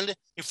understand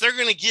if they're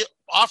going to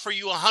offer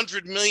you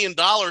 $100 million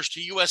to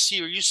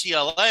USC or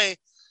UCLA,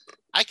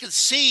 I could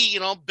see, you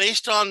know,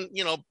 based on,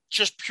 you know,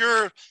 just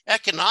pure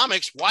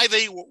economics, why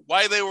they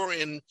were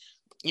in,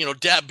 you know,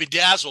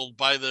 bedazzled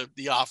by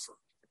the offer.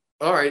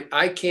 All right.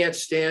 I can't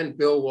stand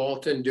Bill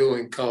Walton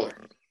doing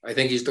color. I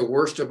think he's the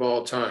worst of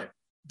all time,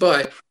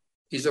 but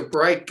he's a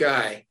bright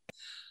guy.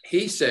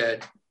 He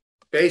said,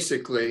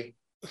 basically,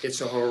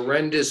 it's a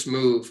horrendous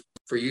move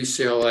for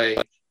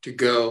UCLA to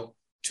go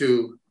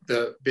to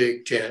the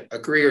Big Ten.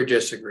 Agree or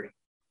disagree?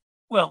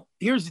 Well,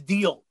 here's the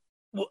deal.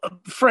 Well,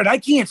 Fred, I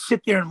can't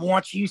sit there and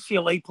watch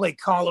UCLA play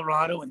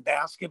Colorado in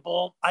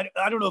basketball. I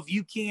don't know if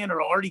you can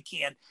or Artie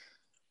can,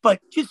 but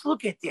just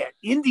look at that.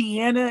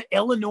 Indiana,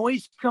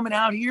 Illinois coming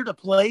out here to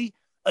play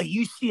a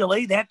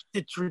UCLA. That's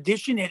the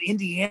tradition that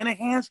Indiana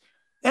has.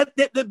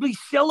 That'd be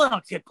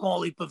sellouts at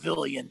Pauley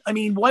Pavilion. I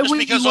mean, why would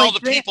because all the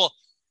people?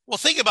 Well,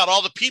 think about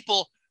all the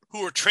people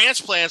who are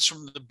transplants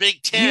from the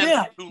Big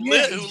Ten who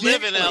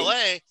live in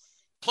LA.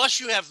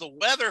 Plus, you have the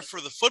weather for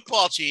the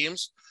football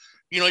teams.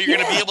 You know, you're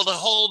going to be able to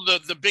hold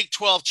the Big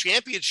 12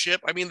 championship.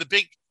 I mean, the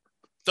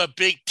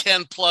Big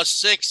 10 plus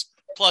 6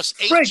 plus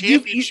 8 Fred,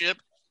 championship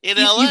in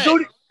LA.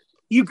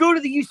 You go to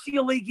the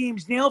UCLA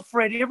games now,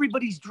 Fred.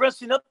 Everybody's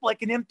dressing up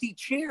like an empty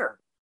chair.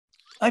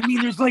 I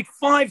mean, there's like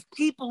 5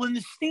 people in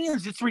the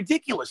stands. It's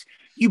ridiculous.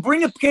 You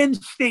bring a Penn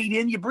State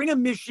in, you bring a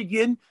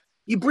Michigan,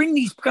 you bring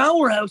these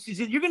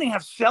powerhouses in, you're going to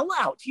have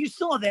sellouts. You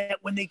saw that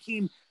when they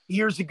came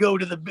years ago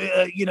to the,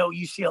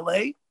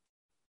 UCLA.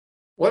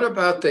 What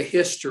about the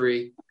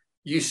history?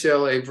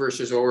 UCLA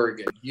versus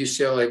Oregon,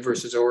 UCLA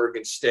versus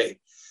Oregon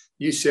State,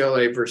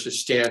 UCLA versus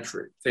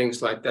Stanford,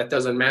 things like that.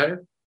 Doesn't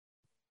matter?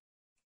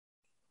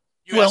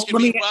 Go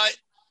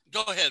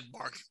ahead,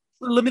 Mark.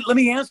 Let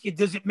me ask you,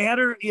 does it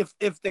matter if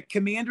the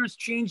Commanders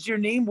change their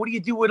name? What do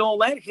you do with all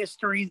that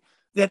history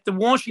that the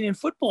Washington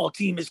football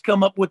team has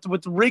come up with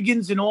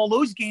Riggins and all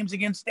those games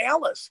against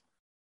Dallas?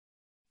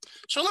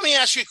 So let me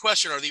ask you a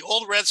question. Are the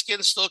old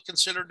Redskins still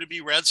considered to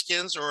be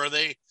Redskins, or are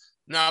they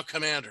now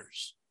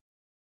Commanders?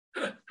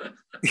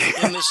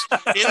 in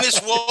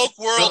this woke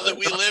world that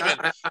we live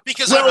in,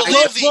 because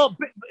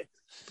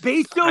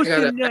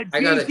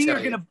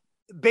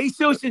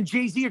Bezos and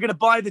Jay-Z are gonna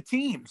buy the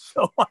team.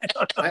 So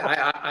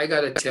I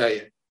gotta tell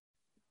you,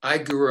 I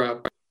grew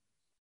up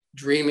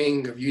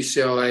dreaming of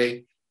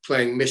UCLA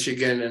playing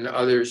Michigan and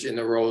others in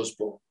the Rose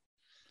Bowl.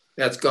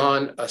 That's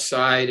gone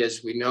aside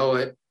as we know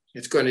it.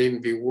 It's going to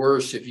even be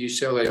worse if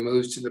UCLA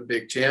moves to the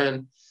Big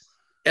Ten.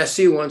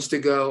 SC wants to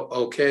go,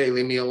 okay,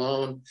 leave me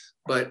alone,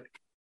 but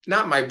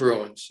not my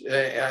Bruins.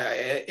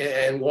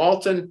 And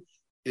Walton,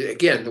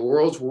 again, the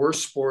world's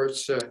worst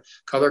sports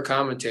color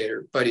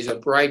commentator, but he's a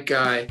bright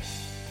guy,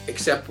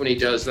 except when he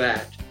does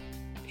that.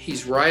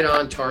 He's right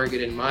on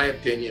target, in my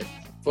opinion.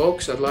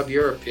 Folks, I'd love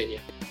your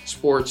opinion.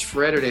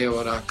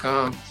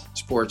 SportsFred@AOL.com.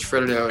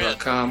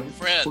 SportsFred@AOL.com.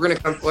 We're going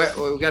to come.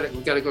 We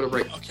got to go to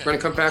break. Okay. We're going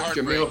to come back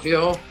with Jameel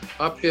Hill,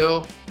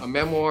 Uphill, a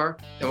memoir.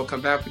 Then we'll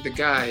come back with the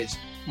guys.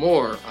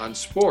 More on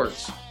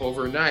sports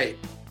overnight.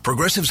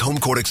 Progressive's Home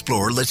Court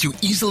Explorer lets you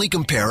easily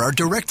compare our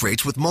direct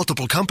rates with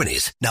multiple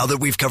companies. Now that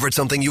we've covered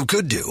something you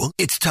could do,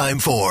 it's time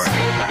for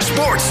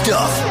sports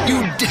stuff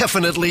you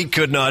definitely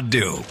could not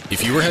do.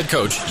 If you were head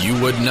coach, you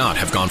would not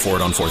have gone for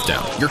it on 4th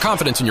down. Your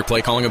confidence in your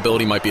play calling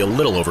ability might be a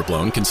little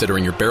overblown,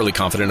 considering you're barely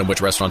confident in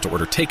which restaurant to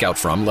order takeout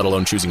from, let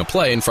alone choosing a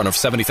play in front of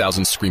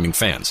 70,000 screaming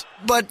fans.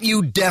 But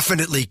you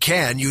definitely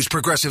can use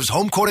Progressive's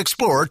Home Court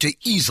Explorer to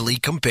easily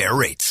compare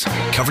rates.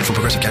 Coverage from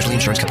Progressive Casualty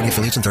Insurance Company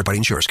affiliates and third-party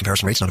insurers.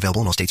 Comparison rates not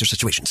available in all states or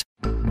situations.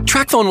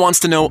 TrackPhone wants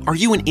to know, are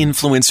you an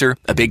influencer,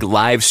 a big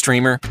live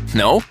streamer?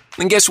 No?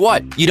 Then guess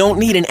what? You don't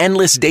need an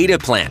endless data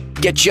plan.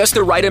 Get just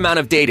the right amount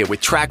of data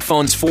with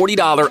TrackPhone's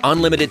 $40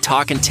 unlimited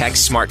talk and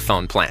text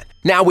smartphone plan.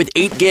 Now with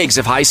 8 gigs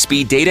of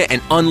high-speed data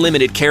and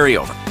unlimited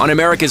carryover on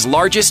America's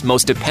largest,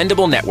 most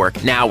dependable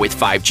network, now with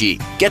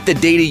 5G. Get the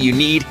data you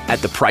need at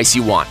the price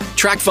you want.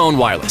 TrackPhone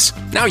Wireless.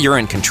 Now you're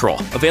in control.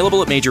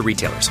 Available at major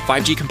retailers.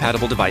 5G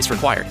compatible device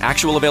required.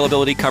 Actual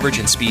availability, coverage,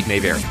 and speed may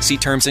vary. See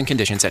terms and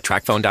conditions at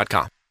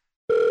trackphone.com.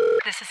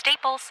 This is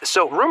Staples.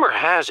 So rumor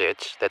has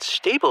it that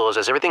Staples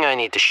has everything I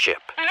need to ship.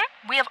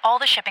 Mm-hmm. We have all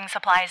the shipping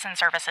supplies and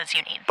services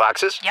you need.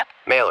 Boxes? Yep.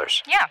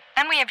 Mailers? Yeah,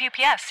 and we have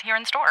UPS here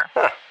in store.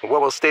 Huh.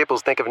 What will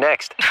Staples think of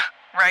next?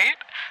 Right?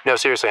 No,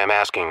 seriously, I'm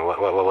asking,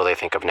 what will they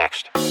think of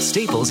next?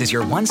 Staples is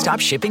your one-stop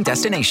shipping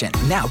destination.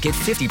 Now get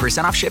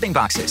 50% off shipping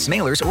boxes,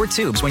 mailers, or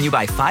tubes when you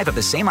buy 5 of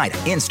the same item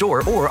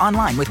in-store or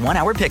online with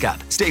 1-hour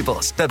pickup.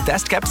 Staples, the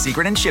best-kept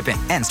secret in shipping.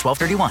 Ends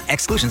 12/31.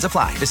 Exclusions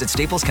apply. Visit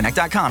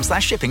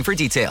staplesconnect.com/shipping for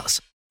details.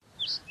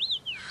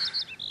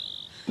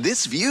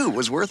 This view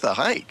was worth a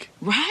hike.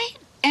 Right?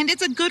 And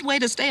it's a good way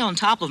to stay on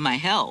top of my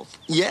health.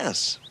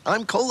 Yes,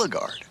 I'm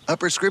Cologuard, a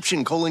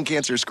prescription colon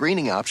cancer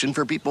screening option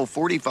for people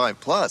 45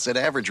 plus at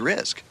average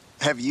risk.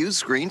 Have you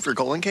screened for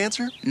colon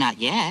cancer? Not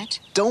yet.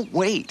 Don't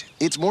wait.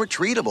 It's more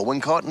treatable when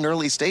caught in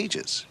early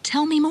stages.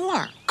 Tell me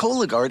more.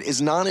 Cologuard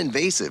is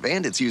non-invasive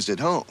and it's used at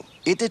home.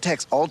 It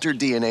detects altered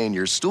DNA in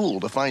your stool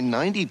to find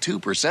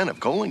 92%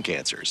 of colon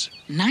cancers.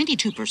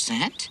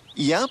 92%?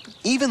 Yep,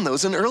 even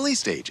those in early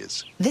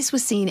stages. This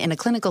was seen in a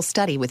clinical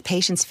study with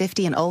patients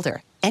 50 and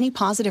older. Any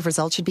positive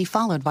result should be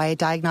followed by a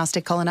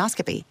diagnostic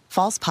colonoscopy.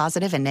 False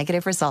positive and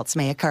negative results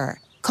may occur.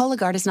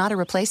 Cologuard is not a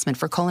replacement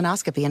for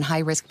colonoscopy in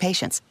high-risk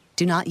patients.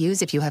 Do not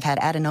use if you have had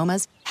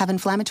adenomas, have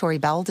inflammatory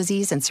bowel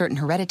disease and certain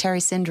hereditary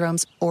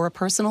syndromes, or a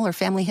personal or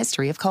family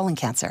history of colon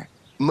cancer.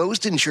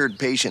 Most insured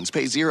patients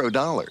pay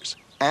 $0.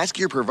 Ask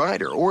your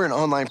provider or an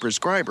online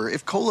prescriber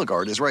if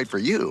Cologuard is right for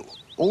you,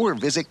 or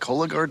visit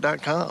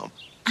Cologuard.com.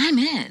 I'm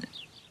in.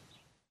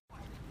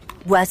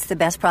 What's the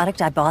best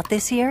product I bought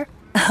this year?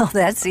 Oh,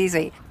 that's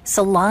easy.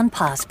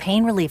 Salonpas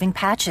pain-relieving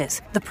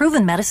patches. The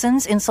proven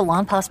medicines in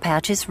Salonpas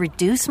patches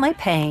reduce my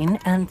pain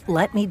and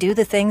let me do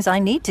the things I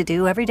need to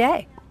do every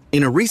day.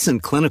 In a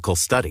recent clinical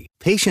study,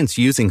 patients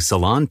using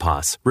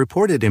Salonpas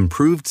reported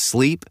improved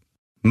sleep,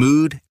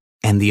 mood,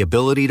 and the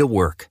ability to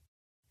work.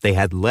 They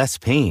had less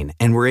pain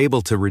and were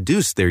able to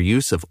reduce their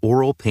use of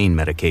oral pain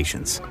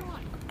medications.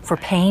 For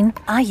pain,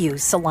 I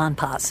use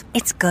Salonpas.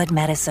 It's good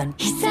medicine.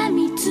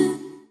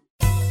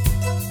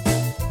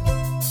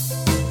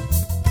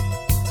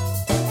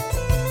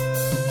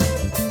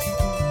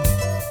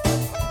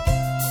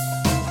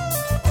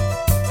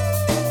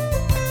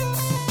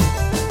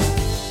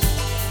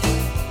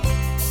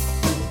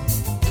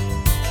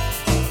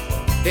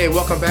 Hey,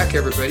 welcome back,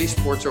 everybody.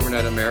 Sports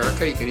Overnight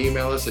America. You can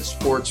email us at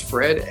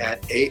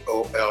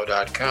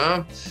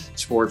sportsfred@aol.com.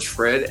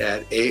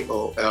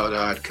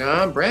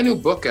 sportsfred@aol.com. Brand new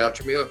book out,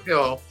 Jamil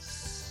Hill.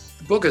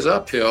 The book is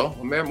Uphill,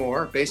 a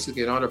memoir,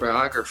 basically an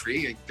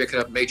autobiography. You can pick it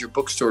up major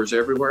bookstores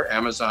everywhere,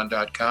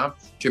 amazon.com.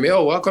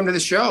 Jamil, welcome to the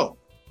show.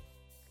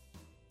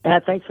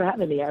 Thanks for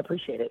having me. I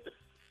appreciate it.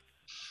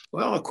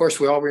 Well, of course,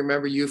 we all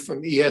remember you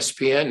from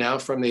ESPN, now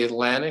from the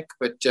Atlantic,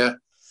 but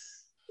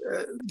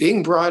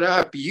being brought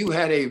up, you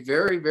had a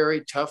very,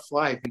 very tough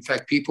life. In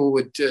fact, people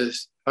would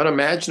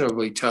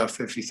unimaginably tough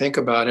if you think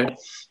about it.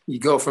 You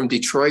go from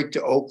Detroit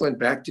to Oakland,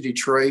 back to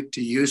Detroit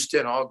to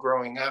Houston, all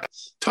growing up.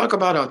 Talk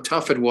about how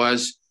tough it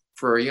was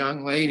for a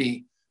young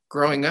lady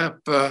growing up,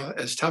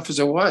 as tough as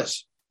it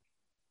was.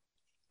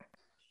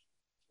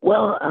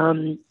 Well,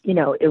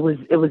 it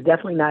was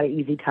definitely not an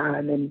easy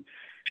time, and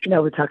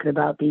we're talking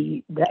about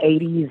the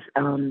 80s,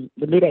 the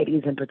mid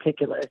 80s in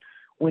particular,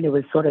 when it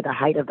was sort of the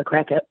height of the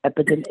crack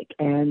epidemic.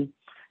 And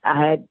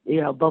I had,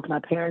 both my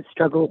parents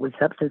struggled with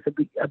substance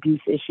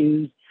abuse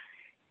issues.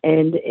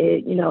 And,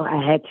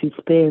 I had to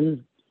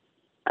spend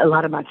a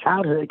lot of my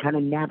childhood kind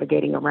of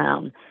navigating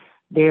around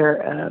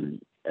their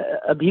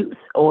abuse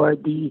or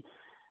the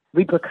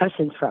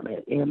repercussions from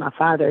it. My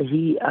father,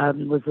 he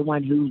was the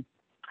one who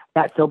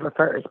got sober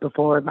first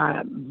before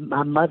my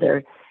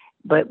mother,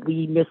 but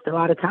we missed a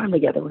lot of time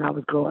together when I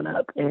was growing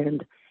up.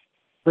 And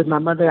with my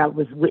mother, I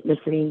was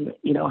witnessing,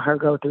 her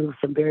go through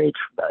some very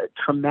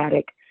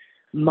traumatic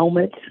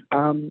moments,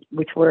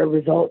 which were a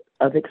result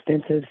of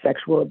extensive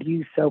sexual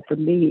abuse. So for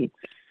me,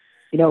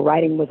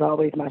 writing was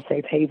always my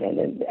safe haven,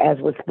 and as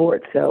was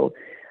sports. So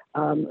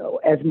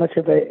as much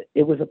of it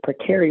was a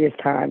precarious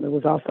time, it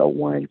was also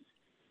one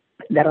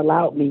that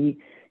allowed me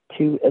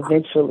to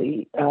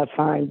eventually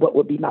find what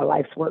would be my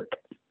life's work.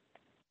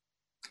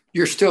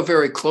 You're still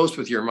very close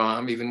with your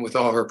mom, even with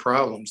all her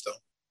problems, though.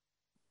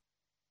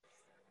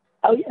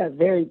 Oh, yeah,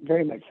 very,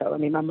 very much so. I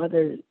mean, my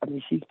mother,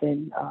 she's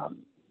been,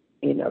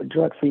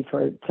 drug-free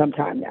for some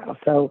time now.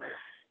 So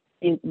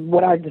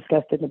what I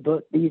discussed in the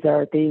book, these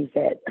are things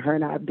that her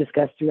and I have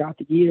discussed throughout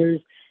the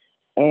years.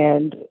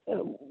 And,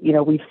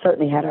 we've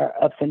certainly had our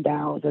ups and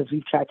downs as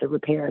we've tried to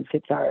repair and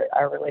fix our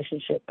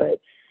relationship.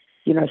 But,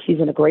 she's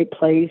in a great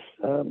place.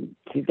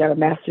 She's got a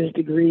master's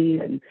degree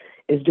and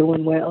is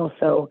doing well.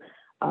 So,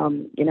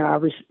 our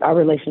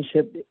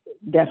relationship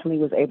definitely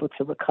was able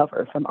to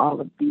recover from all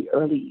of the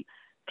early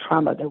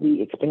trauma that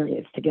we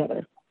experienced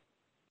together.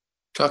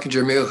 Talking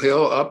to Jamil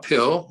Hill,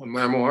 Uphill, a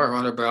memoir,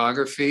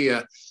 autobiography.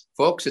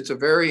 Folks, it's a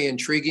very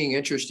intriguing,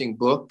 interesting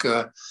book.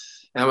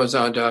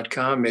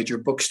 Amazon.com, major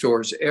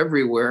bookstores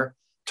everywhere.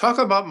 Talk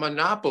about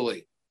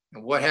Monopoly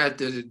and what had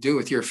to do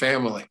with your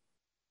family.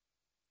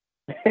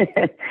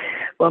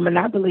 Well,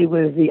 Monopoly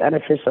was the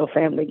unofficial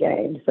family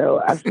game. So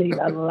I've seen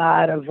a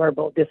lot of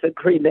verbal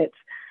disagreements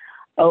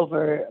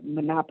over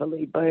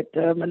Monopoly. But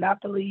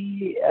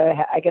Monopoly,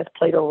 I guess,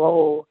 played a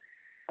role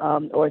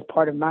or as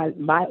part of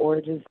my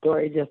origin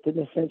story, just in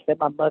the sense that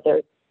my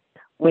mother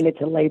went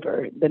into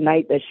labor the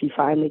night that she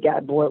finally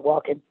got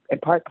Boardwalk and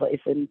Park Place,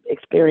 and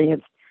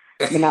experienced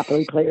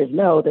Monopoly players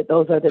know that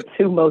those are the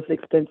two most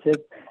expensive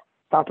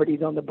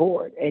properties on the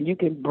board. And you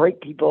can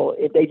break people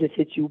if they just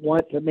hit you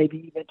once or maybe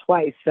even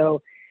twice.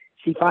 So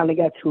she finally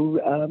got to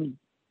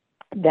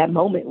that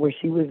moment where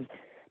she was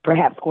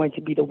perhaps going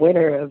to be the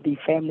winner of the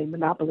family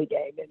Monopoly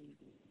game. And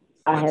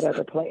I had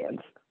other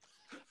plans.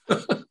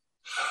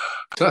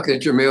 Talking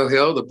to Jamil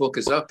Hill, the book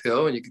is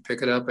Uphill, and you can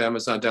pick it up,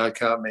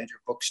 Amazon.com, major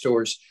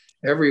bookstores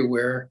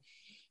everywhere.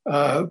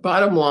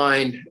 Bottom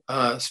line,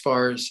 as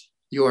far as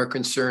you are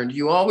concerned,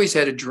 you always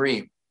had a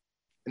dream,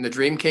 and the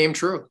dream came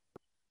true.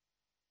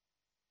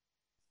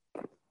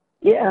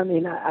 Yeah, I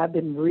mean, I've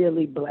been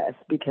really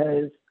blessed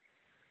because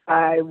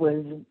I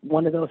was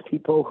one of those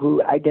people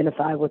who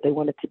identified what they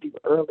wanted to do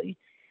early,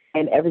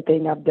 and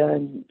everything I've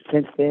done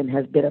since then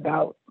has been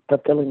about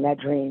fulfilling that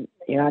dream.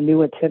 I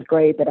knew in 10th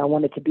grade that I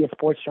wanted to be a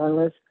sports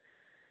journalist,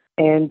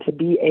 and to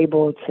be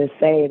able to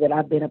say that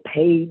I've been a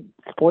paid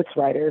sports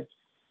writer,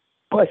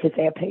 or I should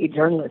say a paid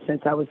journalist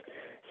since I was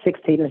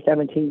 16 or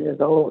 17 years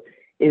old,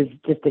 is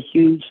just a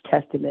huge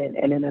testament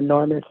and an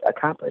enormous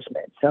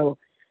accomplishment. So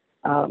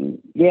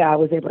I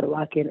was able to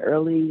lock in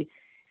early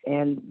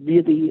and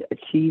really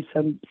achieve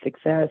some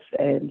success.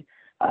 And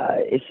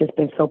it's just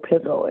been so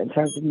pivotal in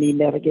terms of me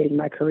navigating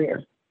my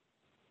career.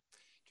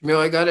 Jamil,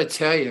 I got to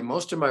tell you,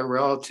 most of my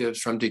relatives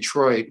from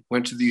Detroit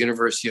went to the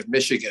University of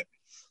Michigan.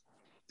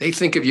 They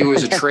think of you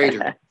as a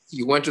traitor.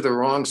 You went to the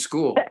wrong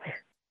school.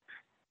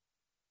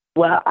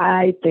 Well,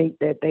 I think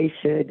that they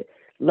should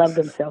love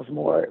themselves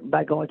more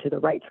by going to the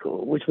right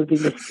school, which would be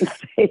Michigan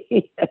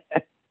State.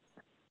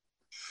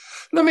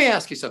 Let me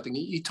ask you something.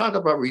 You talk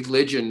about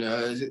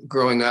religion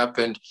growing up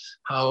and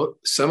how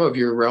some of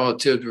your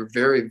relatives were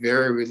very,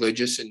 very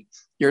religious, and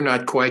you're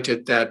not quite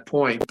at that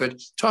point. But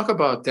talk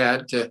about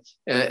that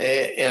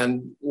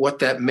and what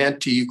that meant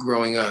to you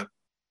growing up.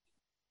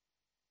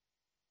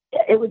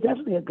 It was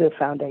definitely a good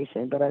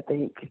foundation, but I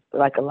think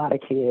like a lot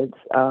of kids,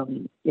 a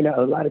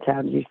lot of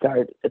times you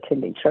start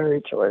attending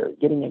church or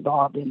getting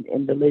involved in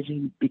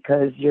religion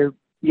because you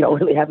don't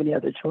really have any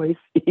other choice.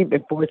 You've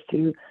been forced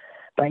to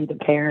by either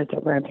parents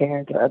or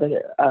grandparents or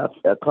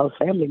other close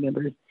family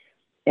members.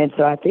 And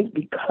so I think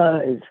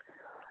because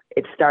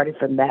it started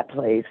from that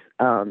place,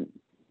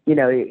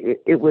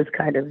 it was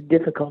kind of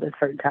difficult at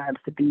certain times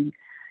to be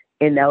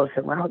in those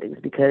surroundings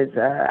because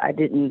I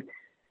didn't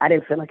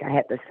feel like I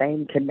had the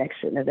same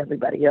connection as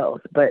everybody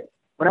else. But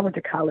when I went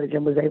to college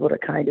and was able to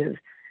kind of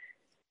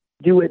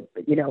do it,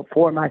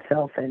 for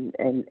myself and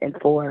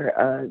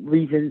for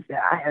reasons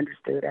that I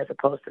understood as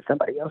opposed to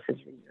somebody else's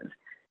reasons,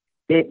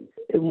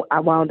 I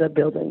wound up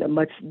building a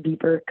much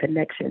deeper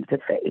connection to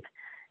faith.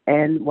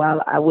 And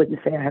while I wouldn't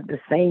say I have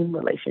the same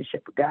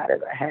relationship with God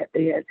as I had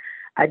then,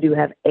 I do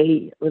have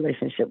a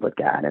relationship with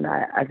God. And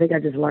I think I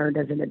just learned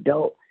as an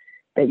adult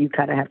that you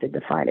kind of have to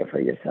define it for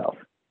yourself.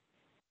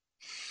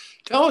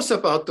 Tell us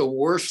about the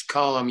worst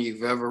column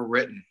you've ever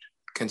written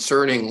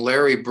concerning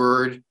Larry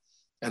Bird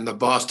and the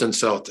Boston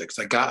Celtics.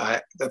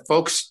 The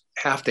folks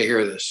have to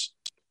hear this.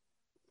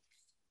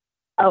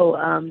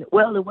 Oh,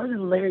 well, it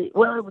wasn't Larry.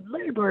 Well,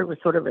 Larry Bird was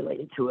sort of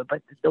related to it,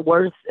 but the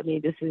worst,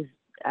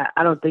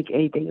 I don't think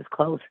anything is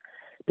close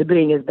to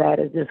being as bad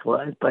as this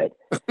was. But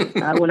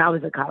when I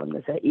was a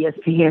columnist at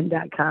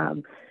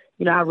ESPN.com,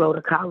 I wrote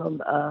a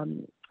column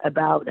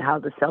about how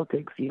the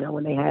Celtics,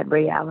 when they had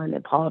Ray Allen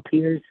and Paul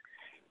Pierce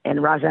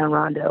and Rajon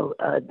Rondo,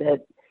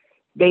 that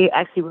they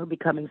actually were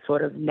becoming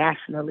sort of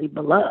nationally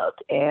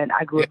beloved. And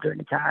I grew up during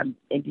a time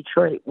in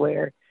Detroit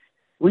where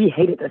we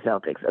hated the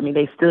Celtics.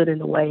 They stood in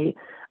the way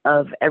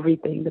of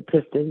everything the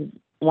Pistons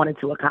wanted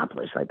to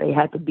accomplish. Like they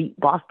had to beat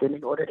Boston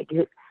in order to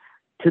get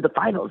to the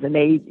finals. And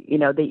they,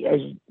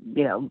 as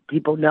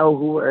people know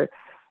who were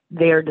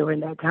there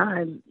during that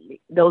time,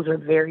 those are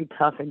very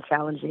tough and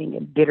challenging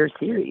and bitter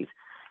series.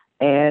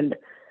 And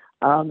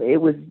it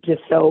was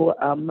just so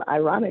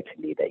ironic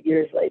to me that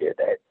years later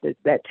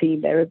that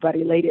team that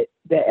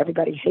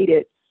everybody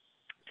hated,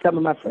 some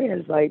of my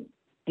friends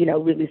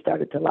really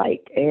started to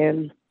like.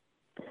 And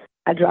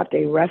I dropped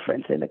a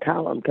reference in the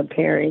column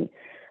comparing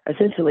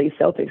essentially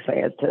Celtics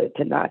fans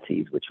to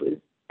Nazis, which was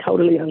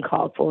totally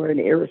uncalled for and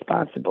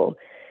irresponsible.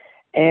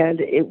 And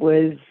it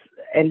was,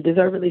 and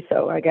deservedly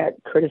so. I got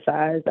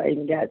criticized. I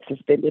even got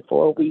suspended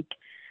for a week.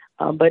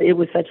 But it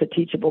was such a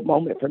teachable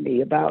moment for me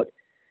about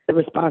the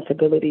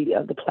responsibility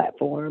of the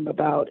platform,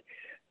 about,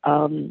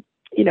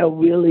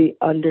 really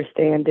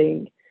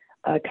understanding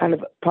kind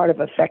of part of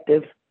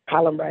effective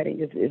column writing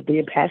is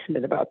being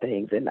passionate about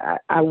things. And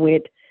I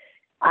went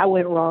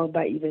wrong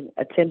by even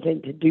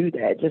attempting to do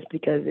that just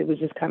because it was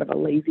just kind of a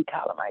lazy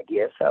column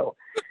idea. So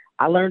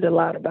I learned a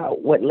lot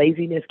about what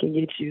laziness can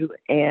get you.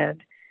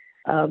 And,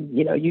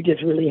 you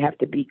just really have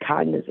to be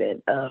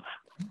cognizant of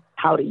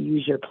how to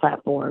use your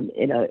platform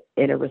in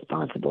a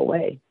responsible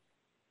way.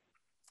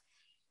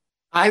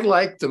 I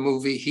liked the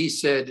movie He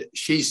Said,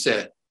 She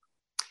Said.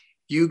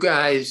 You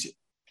guys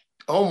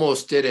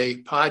almost did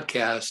a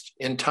podcast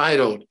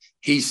entitled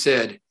He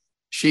Said,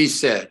 She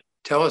Said.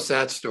 Tell us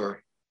that story.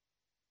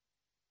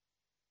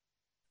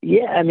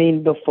 Yeah,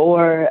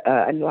 before,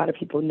 and a lot of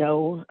people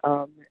know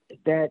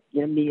that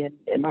me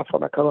and my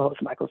former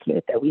co-host, Michael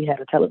Smith, that we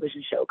had a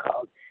television show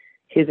called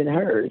His and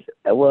Hers.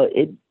 Well,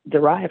 it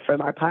derived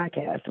from our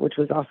podcast, which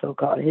was also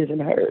called His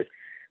and Hers.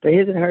 But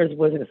His and Hers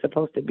wasn't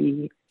supposed to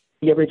be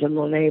the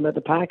original name of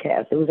the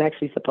podcast. It was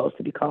actually supposed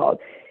to be called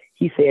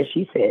He Said,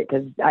 She Said,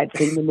 because I'd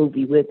seen the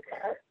movie with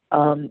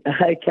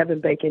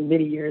Kevin Bacon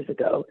many years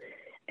ago.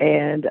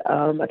 And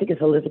I think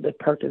it's Elizabeth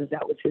Perkins.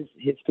 That was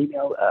his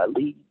female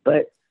lead.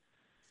 But,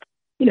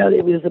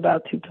 it was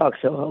about two talk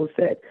show hosts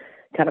that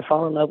kind of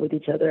fall in love with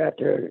each other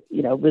after,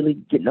 really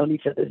getting on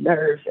each other's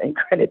nerves. And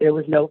granted, there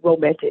was no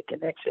romantic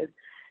connection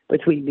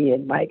between me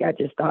and Mike. I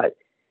just thought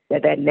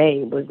that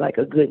name was like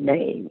a good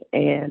name.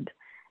 And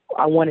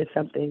I wanted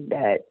something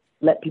that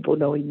let people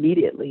know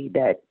immediately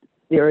that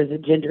there is a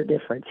gender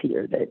difference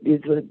here, that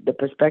these were the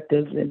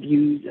perspectives and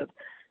views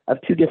of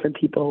two different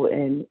people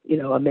and,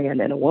 a man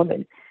and a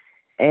woman.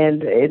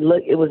 And it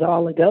was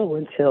all a go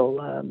until,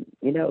 an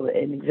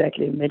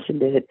executive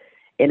mentioned it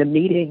in a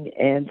meeting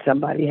and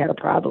somebody had a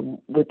problem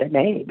with the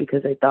name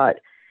because they thought,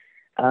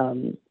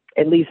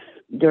 at least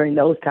during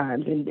those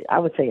times, and I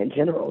would say in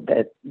general,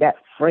 that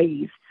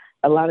phrase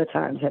a lot of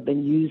times have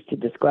been used to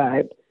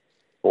describe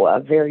a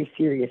very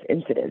serious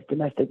incident,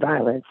 domestic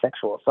violence,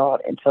 sexual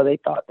assault, and so they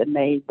thought the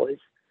name was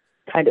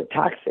kind of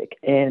toxic.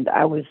 And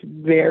I was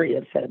very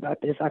upset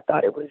about this. I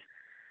thought it was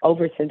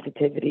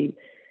oversensitivity,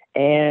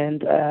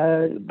 and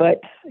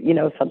but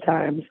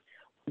sometimes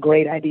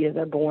great ideas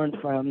are born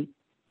from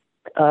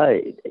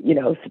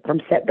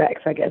from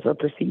setbacks, I guess, or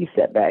perceived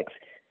setbacks.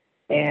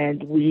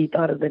 And we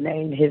thought of the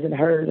name His and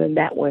Hers, and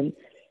that one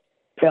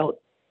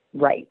felt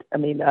right. I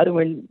mean, the other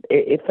one,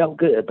 it felt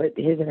good, but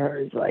His and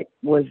Hers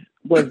was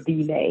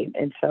the name.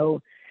 And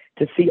so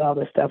to see all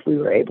the stuff we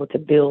were able to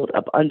build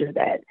up under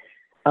that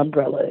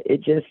umbrella,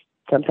 it just,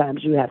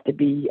 sometimes you have to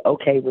be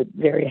okay with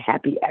very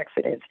happy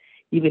accidents,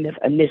 even if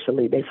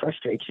initially they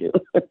frustrate you.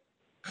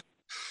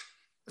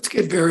 Let's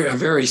get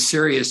very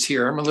serious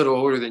here. I'm a little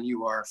older than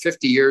you are.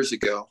 50 years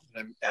ago,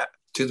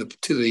 to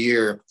the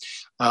year,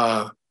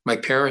 my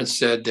parents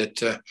said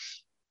that,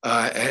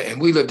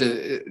 and we lived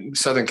in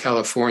Southern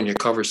California,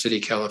 Culver City,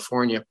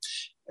 California,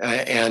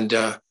 and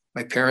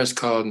my parents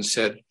called and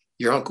said,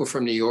 "Your uncle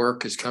from New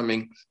York is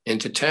coming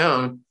into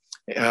town.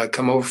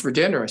 Come over for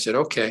dinner." I said,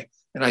 "Okay."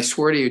 And I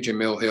swear to you,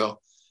 Jamil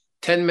Hill,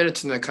 10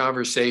 minutes in the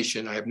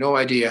conversation, I have no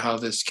idea how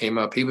this came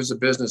up. He was a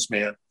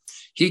businessman.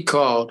 He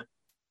called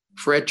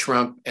Fred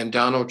Trump and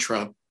Donald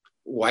Trump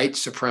white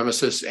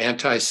supremacists,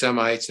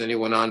 anti-Semites, and he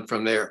went on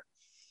from there.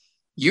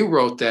 You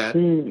wrote that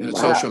in a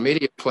social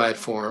media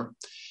platform.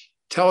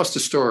 Tell us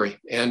the story.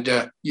 And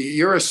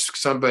you're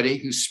somebody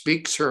who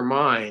speaks her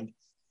mind.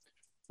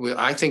 Well,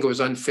 I think it was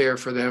unfair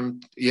for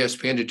them,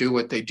 ESPN, to do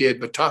what they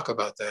did, but talk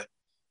about that.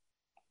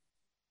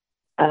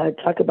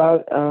 Talk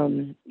about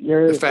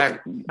the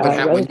fact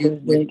when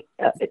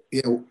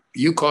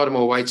you called him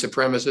a white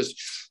supremacist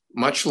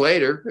much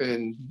later,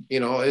 and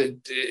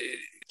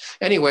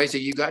anyways,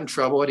 you got in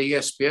trouble at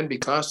ESPN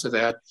because of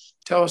that.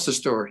 Tell us the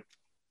story.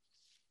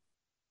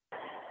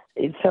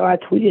 So I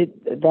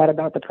tweeted that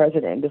about the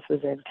president. This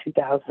was in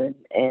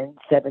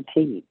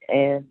 2017,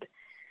 and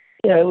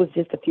it was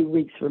just a few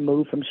weeks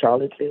removed from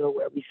Charlottesville,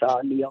 where we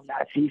saw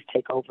neo-Nazis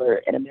take over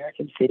an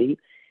American city.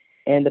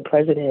 And the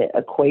president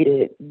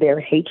equated their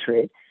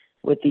hatred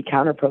with the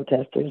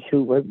counter-protesters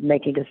who were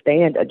making a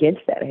stand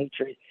against that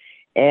hatred.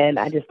 And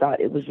I just thought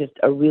it was just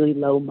a really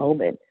low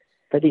moment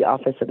for the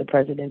office of the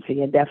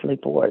presidency, and definitely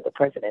for the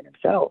president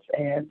himself.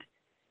 And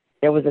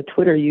there was a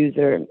Twitter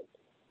user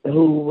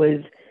who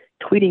was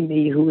tweeting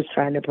me who was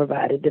trying to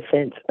provide a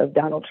defense of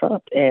Donald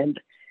Trump. And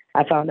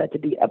I found that to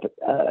be,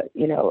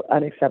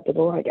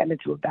 unacceptable. I got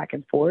into a back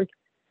and forth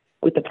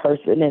with the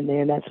person, and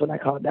then that's when I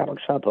called Donald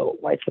Trump a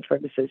white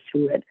supremacist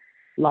who had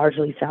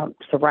largely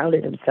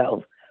surrounded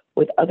himself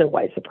with other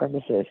white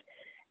supremacists.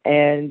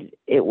 And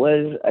it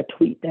was a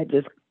tweet that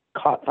just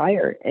caught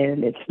fire,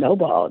 and it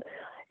snowballed.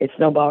 It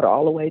snowballed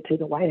all the way to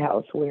the White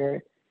House,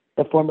 where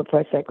the former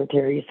press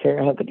secretary,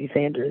 Sarah Huckabee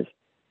Sanders,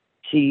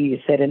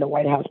 she said in the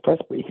White House press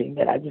briefing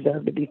that I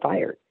deserved to be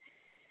fired.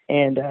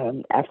 And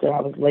after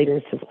I was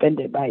later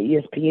suspended by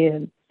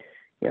ESPN,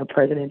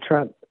 President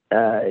Trump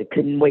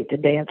couldn't wait to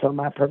dance on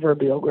my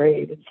proverbial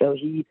grave. And so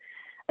he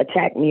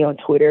attacked me on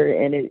Twitter,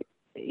 and it,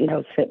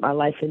 sent my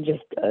life in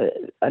just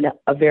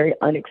a very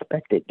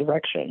unexpected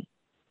direction.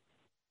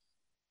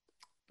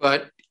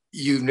 But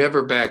you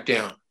never back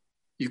down.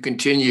 You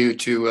continue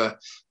to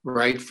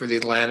write for the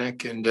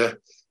Atlantic, and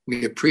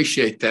we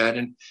appreciate that.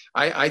 And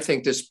I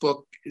think this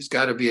book has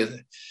got to be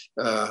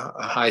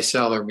a high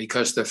seller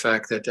because of the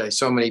fact that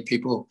so many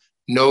people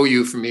know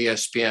you from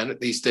ESPN.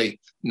 At least they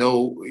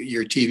know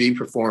your TV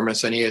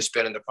performance on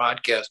ESPN and the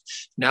podcast.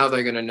 Now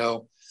they're going to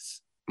know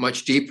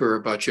much deeper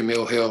about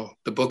Jamil Hill.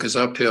 The book is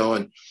uphill.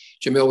 And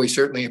Jamil, we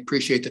certainly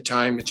appreciate the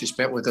time that you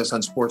spent with us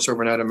on Sports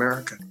Overnight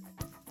America.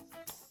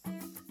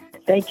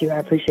 Thank you. I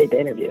appreciate the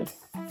interview.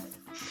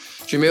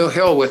 Jamil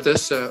Hill with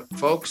us.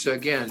 Folks,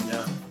 again,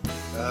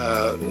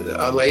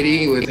 a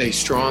lady with a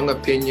strong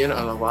opinion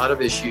on a lot of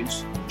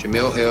issues.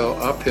 Jamil Hill,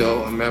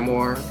 Uphill, a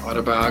memoir,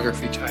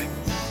 autobiography type.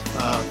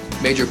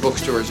 Major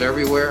bookstores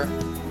everywhere.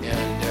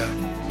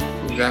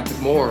 And we'll be back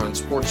with more on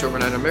Sports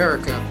Overnight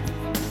America.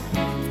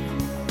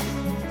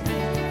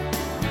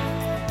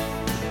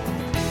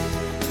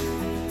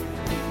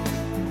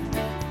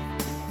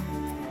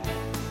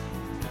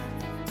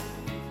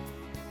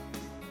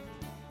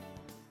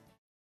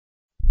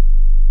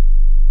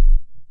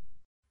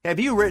 Have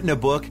you written a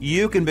book?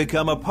 You can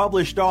become a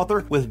published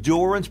author with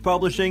Dorrance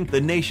Publishing, the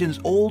nation's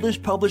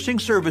oldest publishing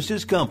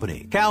services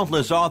company.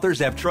 Countless authors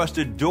have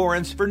trusted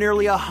Dorrance for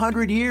nearly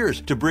 100 years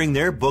to bring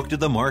their book to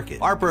the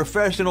market. Our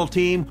professional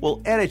team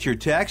will edit your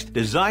text,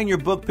 design your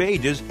book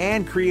pages,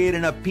 and create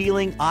an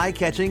appealing,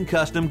 eye-catching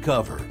custom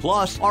cover.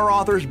 Plus, our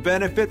authors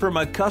benefit from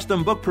a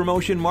custom book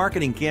promotion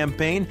marketing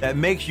campaign that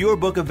makes your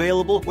book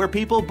available where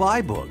people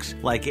buy books,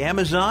 like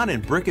Amazon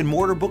and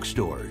brick-and-mortar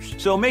bookstores.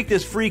 So make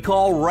this free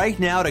call right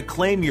now to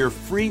claim claim your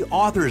free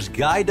author's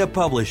guide to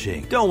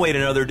publishing. Don't wait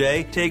another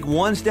day. Take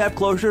one step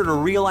closer to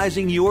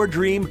realizing your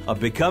dream of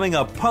becoming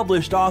a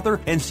published author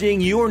and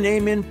seeing your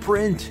name in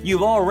print.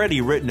 You've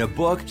already written a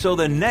book, so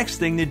the next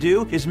thing to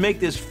do is make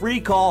this free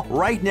call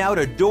right now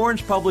to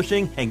Dorrance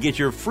Publishing and get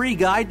your free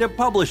guide to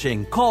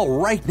publishing. Call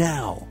right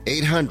now.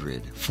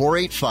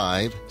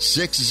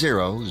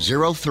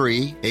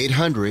 800-485-6003.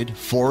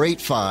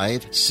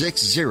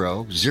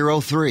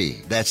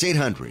 800-485-6003. That's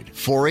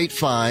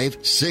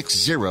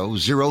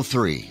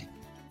 800-485-6003.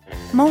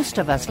 Most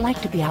of us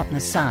like to be out in the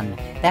sun.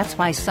 That's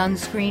why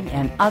sunscreen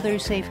and other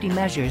safety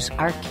measures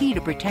are key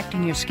to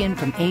protecting your skin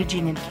from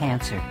aging and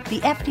cancer. The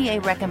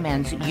FDA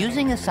recommends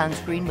using a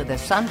sunscreen with a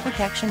sun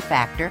protection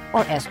factor,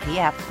 or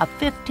SPF, of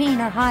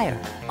 15 or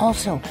higher.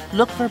 Also,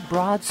 look for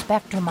broad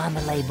spectrum on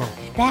the label.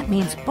 That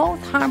means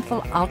both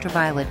harmful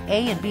ultraviolet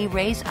A and B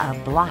rays are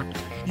blocked.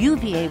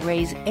 UVA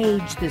rays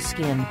age the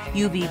skin,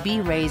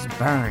 UVB rays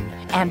burn,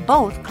 and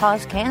both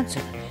cause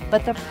cancer.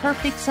 But the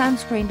perfect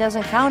sunscreen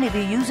doesn't count if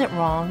you use it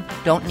wrong.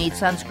 Don't need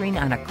sunscreen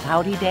on a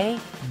cloudy day?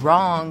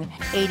 Wrong.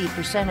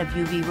 80% of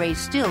UV rays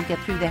still get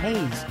through the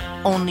haze.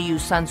 Only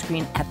use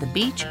sunscreen at the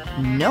beach?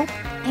 Nope.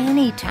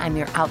 Anytime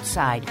you're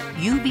outside,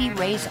 UV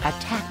rays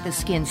attack the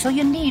skin, so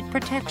you need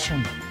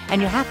protection.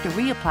 And you have to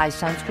reapply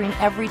sunscreen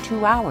every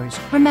 2 hours.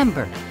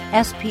 Remember,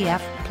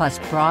 SPF plus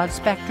broad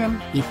spectrum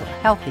equal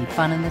healthy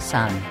fun in the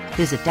sun.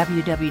 Visit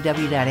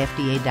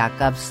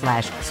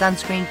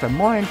www.fda.gov/sunscreen for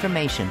more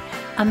information.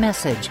 A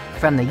message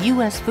from the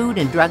U.S. Food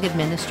and Drug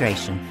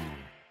Administration.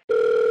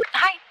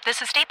 Hi,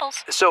 this is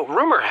Staples. So,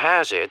 rumor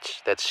has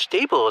it that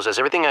Staples has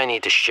everything I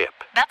need to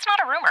ship. That's not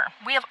a rumor.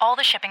 We have all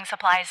the shipping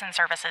supplies and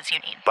services you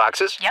need.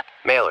 Boxes? Yep.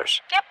 Mailers?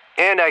 Yep.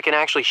 And I can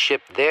actually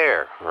ship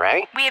there,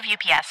 right? We have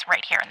UPS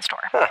right here in store.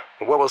 Huh.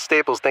 What will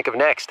Staples think of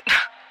next?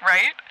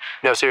 Right?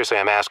 No, seriously,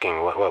 I'm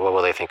asking, what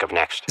will they think of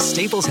next?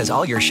 Staples has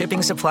all your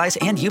shipping supplies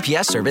and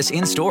UPS service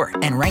in store.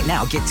 And right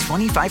now, get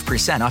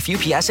 25% off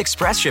UPS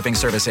Express shipping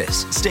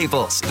services.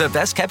 Staples, the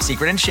best kept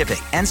secret in shipping.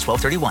 Ends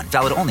 12/31.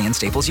 Valid only in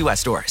Staples U.S.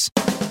 stores.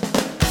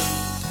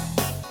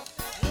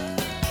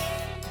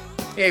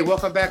 Hey,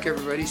 welcome back,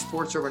 everybody.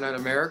 Sports Overnight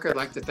America. I'd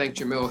like to thank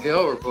Jamil Hill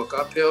or Book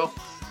Uphill,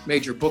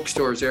 major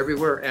bookstores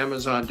everywhere,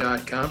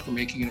 Amazon.com, for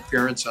making an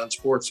appearance on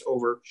Sports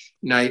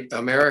Overnight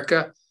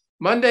America.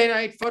 Monday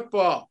Night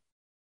Football,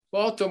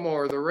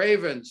 Baltimore, the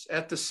Ravens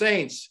at the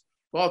Saints.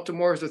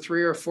 Baltimore is a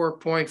 3 or 4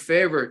 point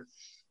favorite.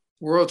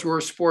 World's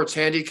Worst Sports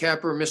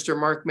handicapper, Mr.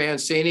 Mark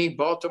Mancini.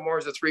 Baltimore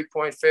is a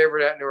 3-point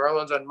favorite at New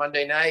Orleans on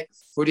Monday night.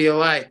 Who do you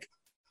like?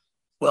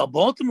 Well,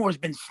 Baltimore's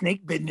been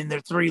snake bitten in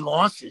their 3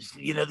 losses.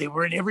 You know, they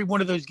were in every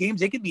one of those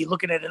games. They could be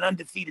looking at an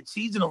undefeated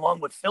season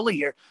along with Philly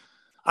here.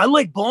 I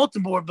like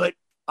Baltimore, but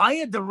I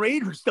had the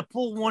Raiders to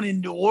pull one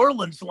in New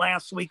Orleans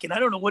last week, and I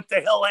don't know what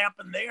the hell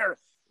happened there.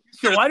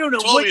 So I don't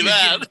know what you're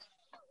getting.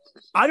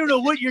 I don't know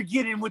what you're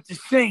getting with the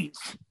Saints.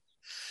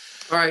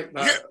 All right,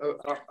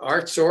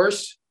 Art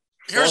Source.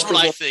 Here's what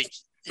I think.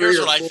 Here's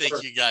what I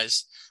think, you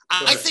guys.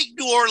 I think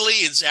New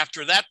Orleans,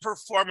 after that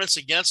performance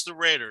against the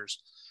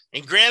Raiders,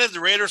 and granted,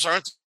 the Raiders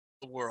aren't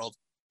the world,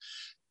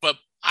 but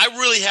I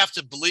really have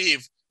to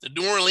believe that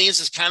New Orleans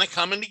is kind of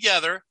coming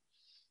together.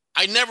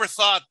 I never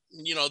thought,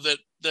 you know, that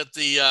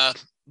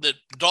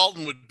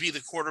Dalton would be the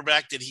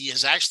quarterback that he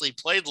has actually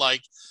played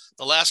like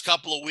the last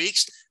couple of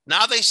weeks.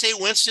 Now they say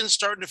Winston's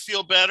starting to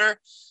feel better.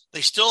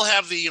 They still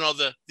have the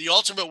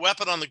ultimate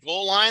weapon on the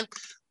goal line.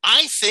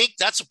 I think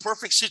that's a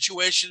perfect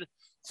situation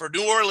for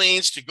New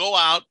Orleans to go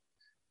out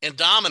and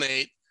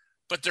dominate.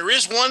 But there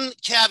is one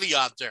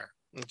caveat there.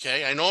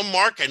 Okay. I know,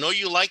 Mark, I know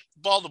you like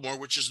Baltimore,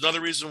 which is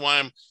another reason why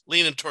I'm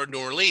leaning toward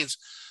New Orleans.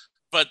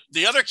 But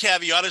the other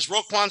caveat is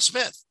Roquan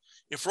Smith.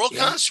 If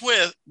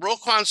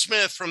Roquan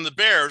Smith from the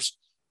Bears,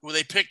 who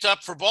they picked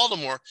up for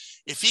Baltimore,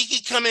 if he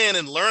could come in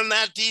and learn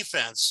that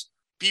defense,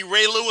 be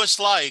Ray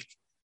Lewis-like,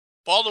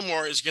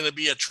 Baltimore is going to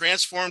be a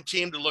transformed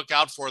team to look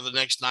out for the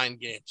next 9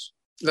 games.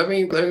 Let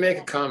me make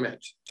a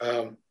comment.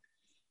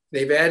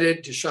 They've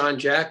added Deshaun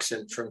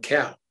Jackson from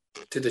Cal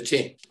to the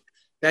team.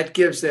 That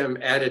gives them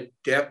added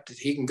depth that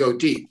he can go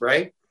deep,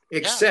 right?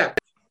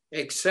 Except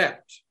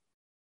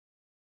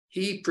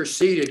he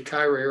preceded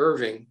Kyrie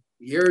Irving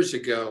years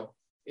ago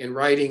in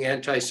writing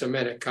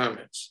anti-Semitic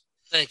comments.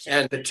 Thank you.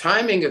 And the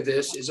timing of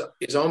this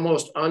is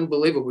almost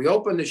unbelievable. We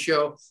opened the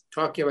show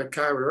talking about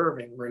Kyrie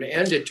Irving. We're going to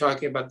end it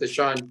talking about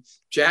Deshaun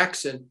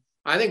Jackson.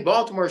 I think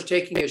Baltimore's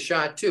taking a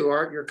shot too.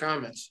 Art, your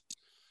comments?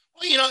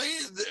 Well, you know,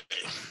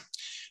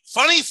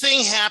 funny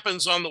thing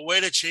happens on the way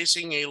to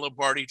chasing a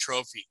Lombardi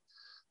trophy.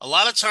 A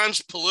lot of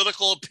times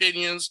political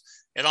opinions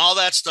and all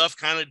that stuff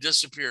kind of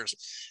disappears.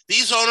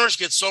 These owners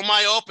get so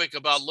myopic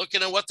about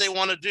looking at what they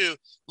want to do.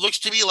 Looks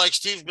to me like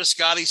Steve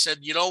Biscotti said,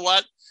 you know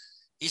what?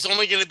 He's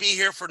only going to be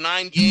here for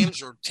 9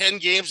 games or 10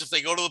 games if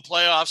they go to the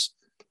playoffs.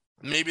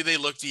 Maybe they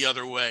look the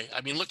other way.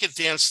 I mean, look at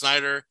Dan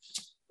Snyder.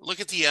 Look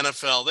at the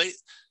NFL.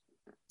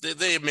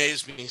 They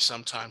amaze me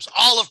sometimes.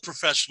 All of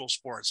professional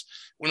sports.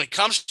 When it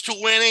comes to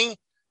winning,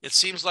 it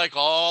seems like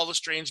all the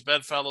strange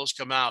bedfellows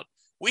come out.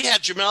 We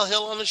had Jamel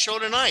Hill on the show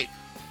tonight.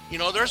 You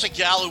know, there's a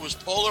gal who was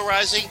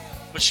polarizing.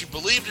 but she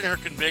believed in her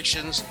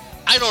convictions.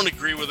 I don't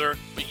agree with her,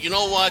 but you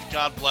know what?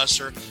 God bless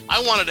her.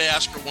 I wanted to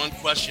ask her one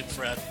question,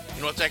 Fred.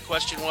 You know what that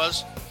question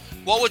was?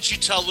 What would you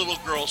tell little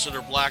girls that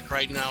are black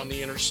right now in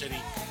the inner city?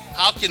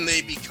 How can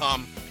they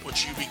become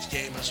what you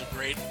became as a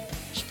great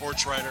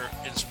sports writer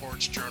and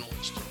sports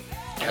journalist?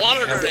 I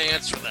wanted her to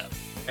answer that.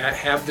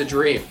 Have the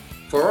dream.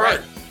 For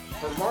Art,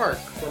 for Mark,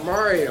 for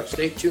Mario,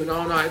 stay tuned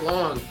all night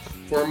long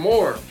for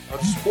more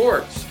of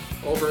Sports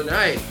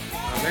Overnight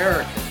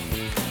America.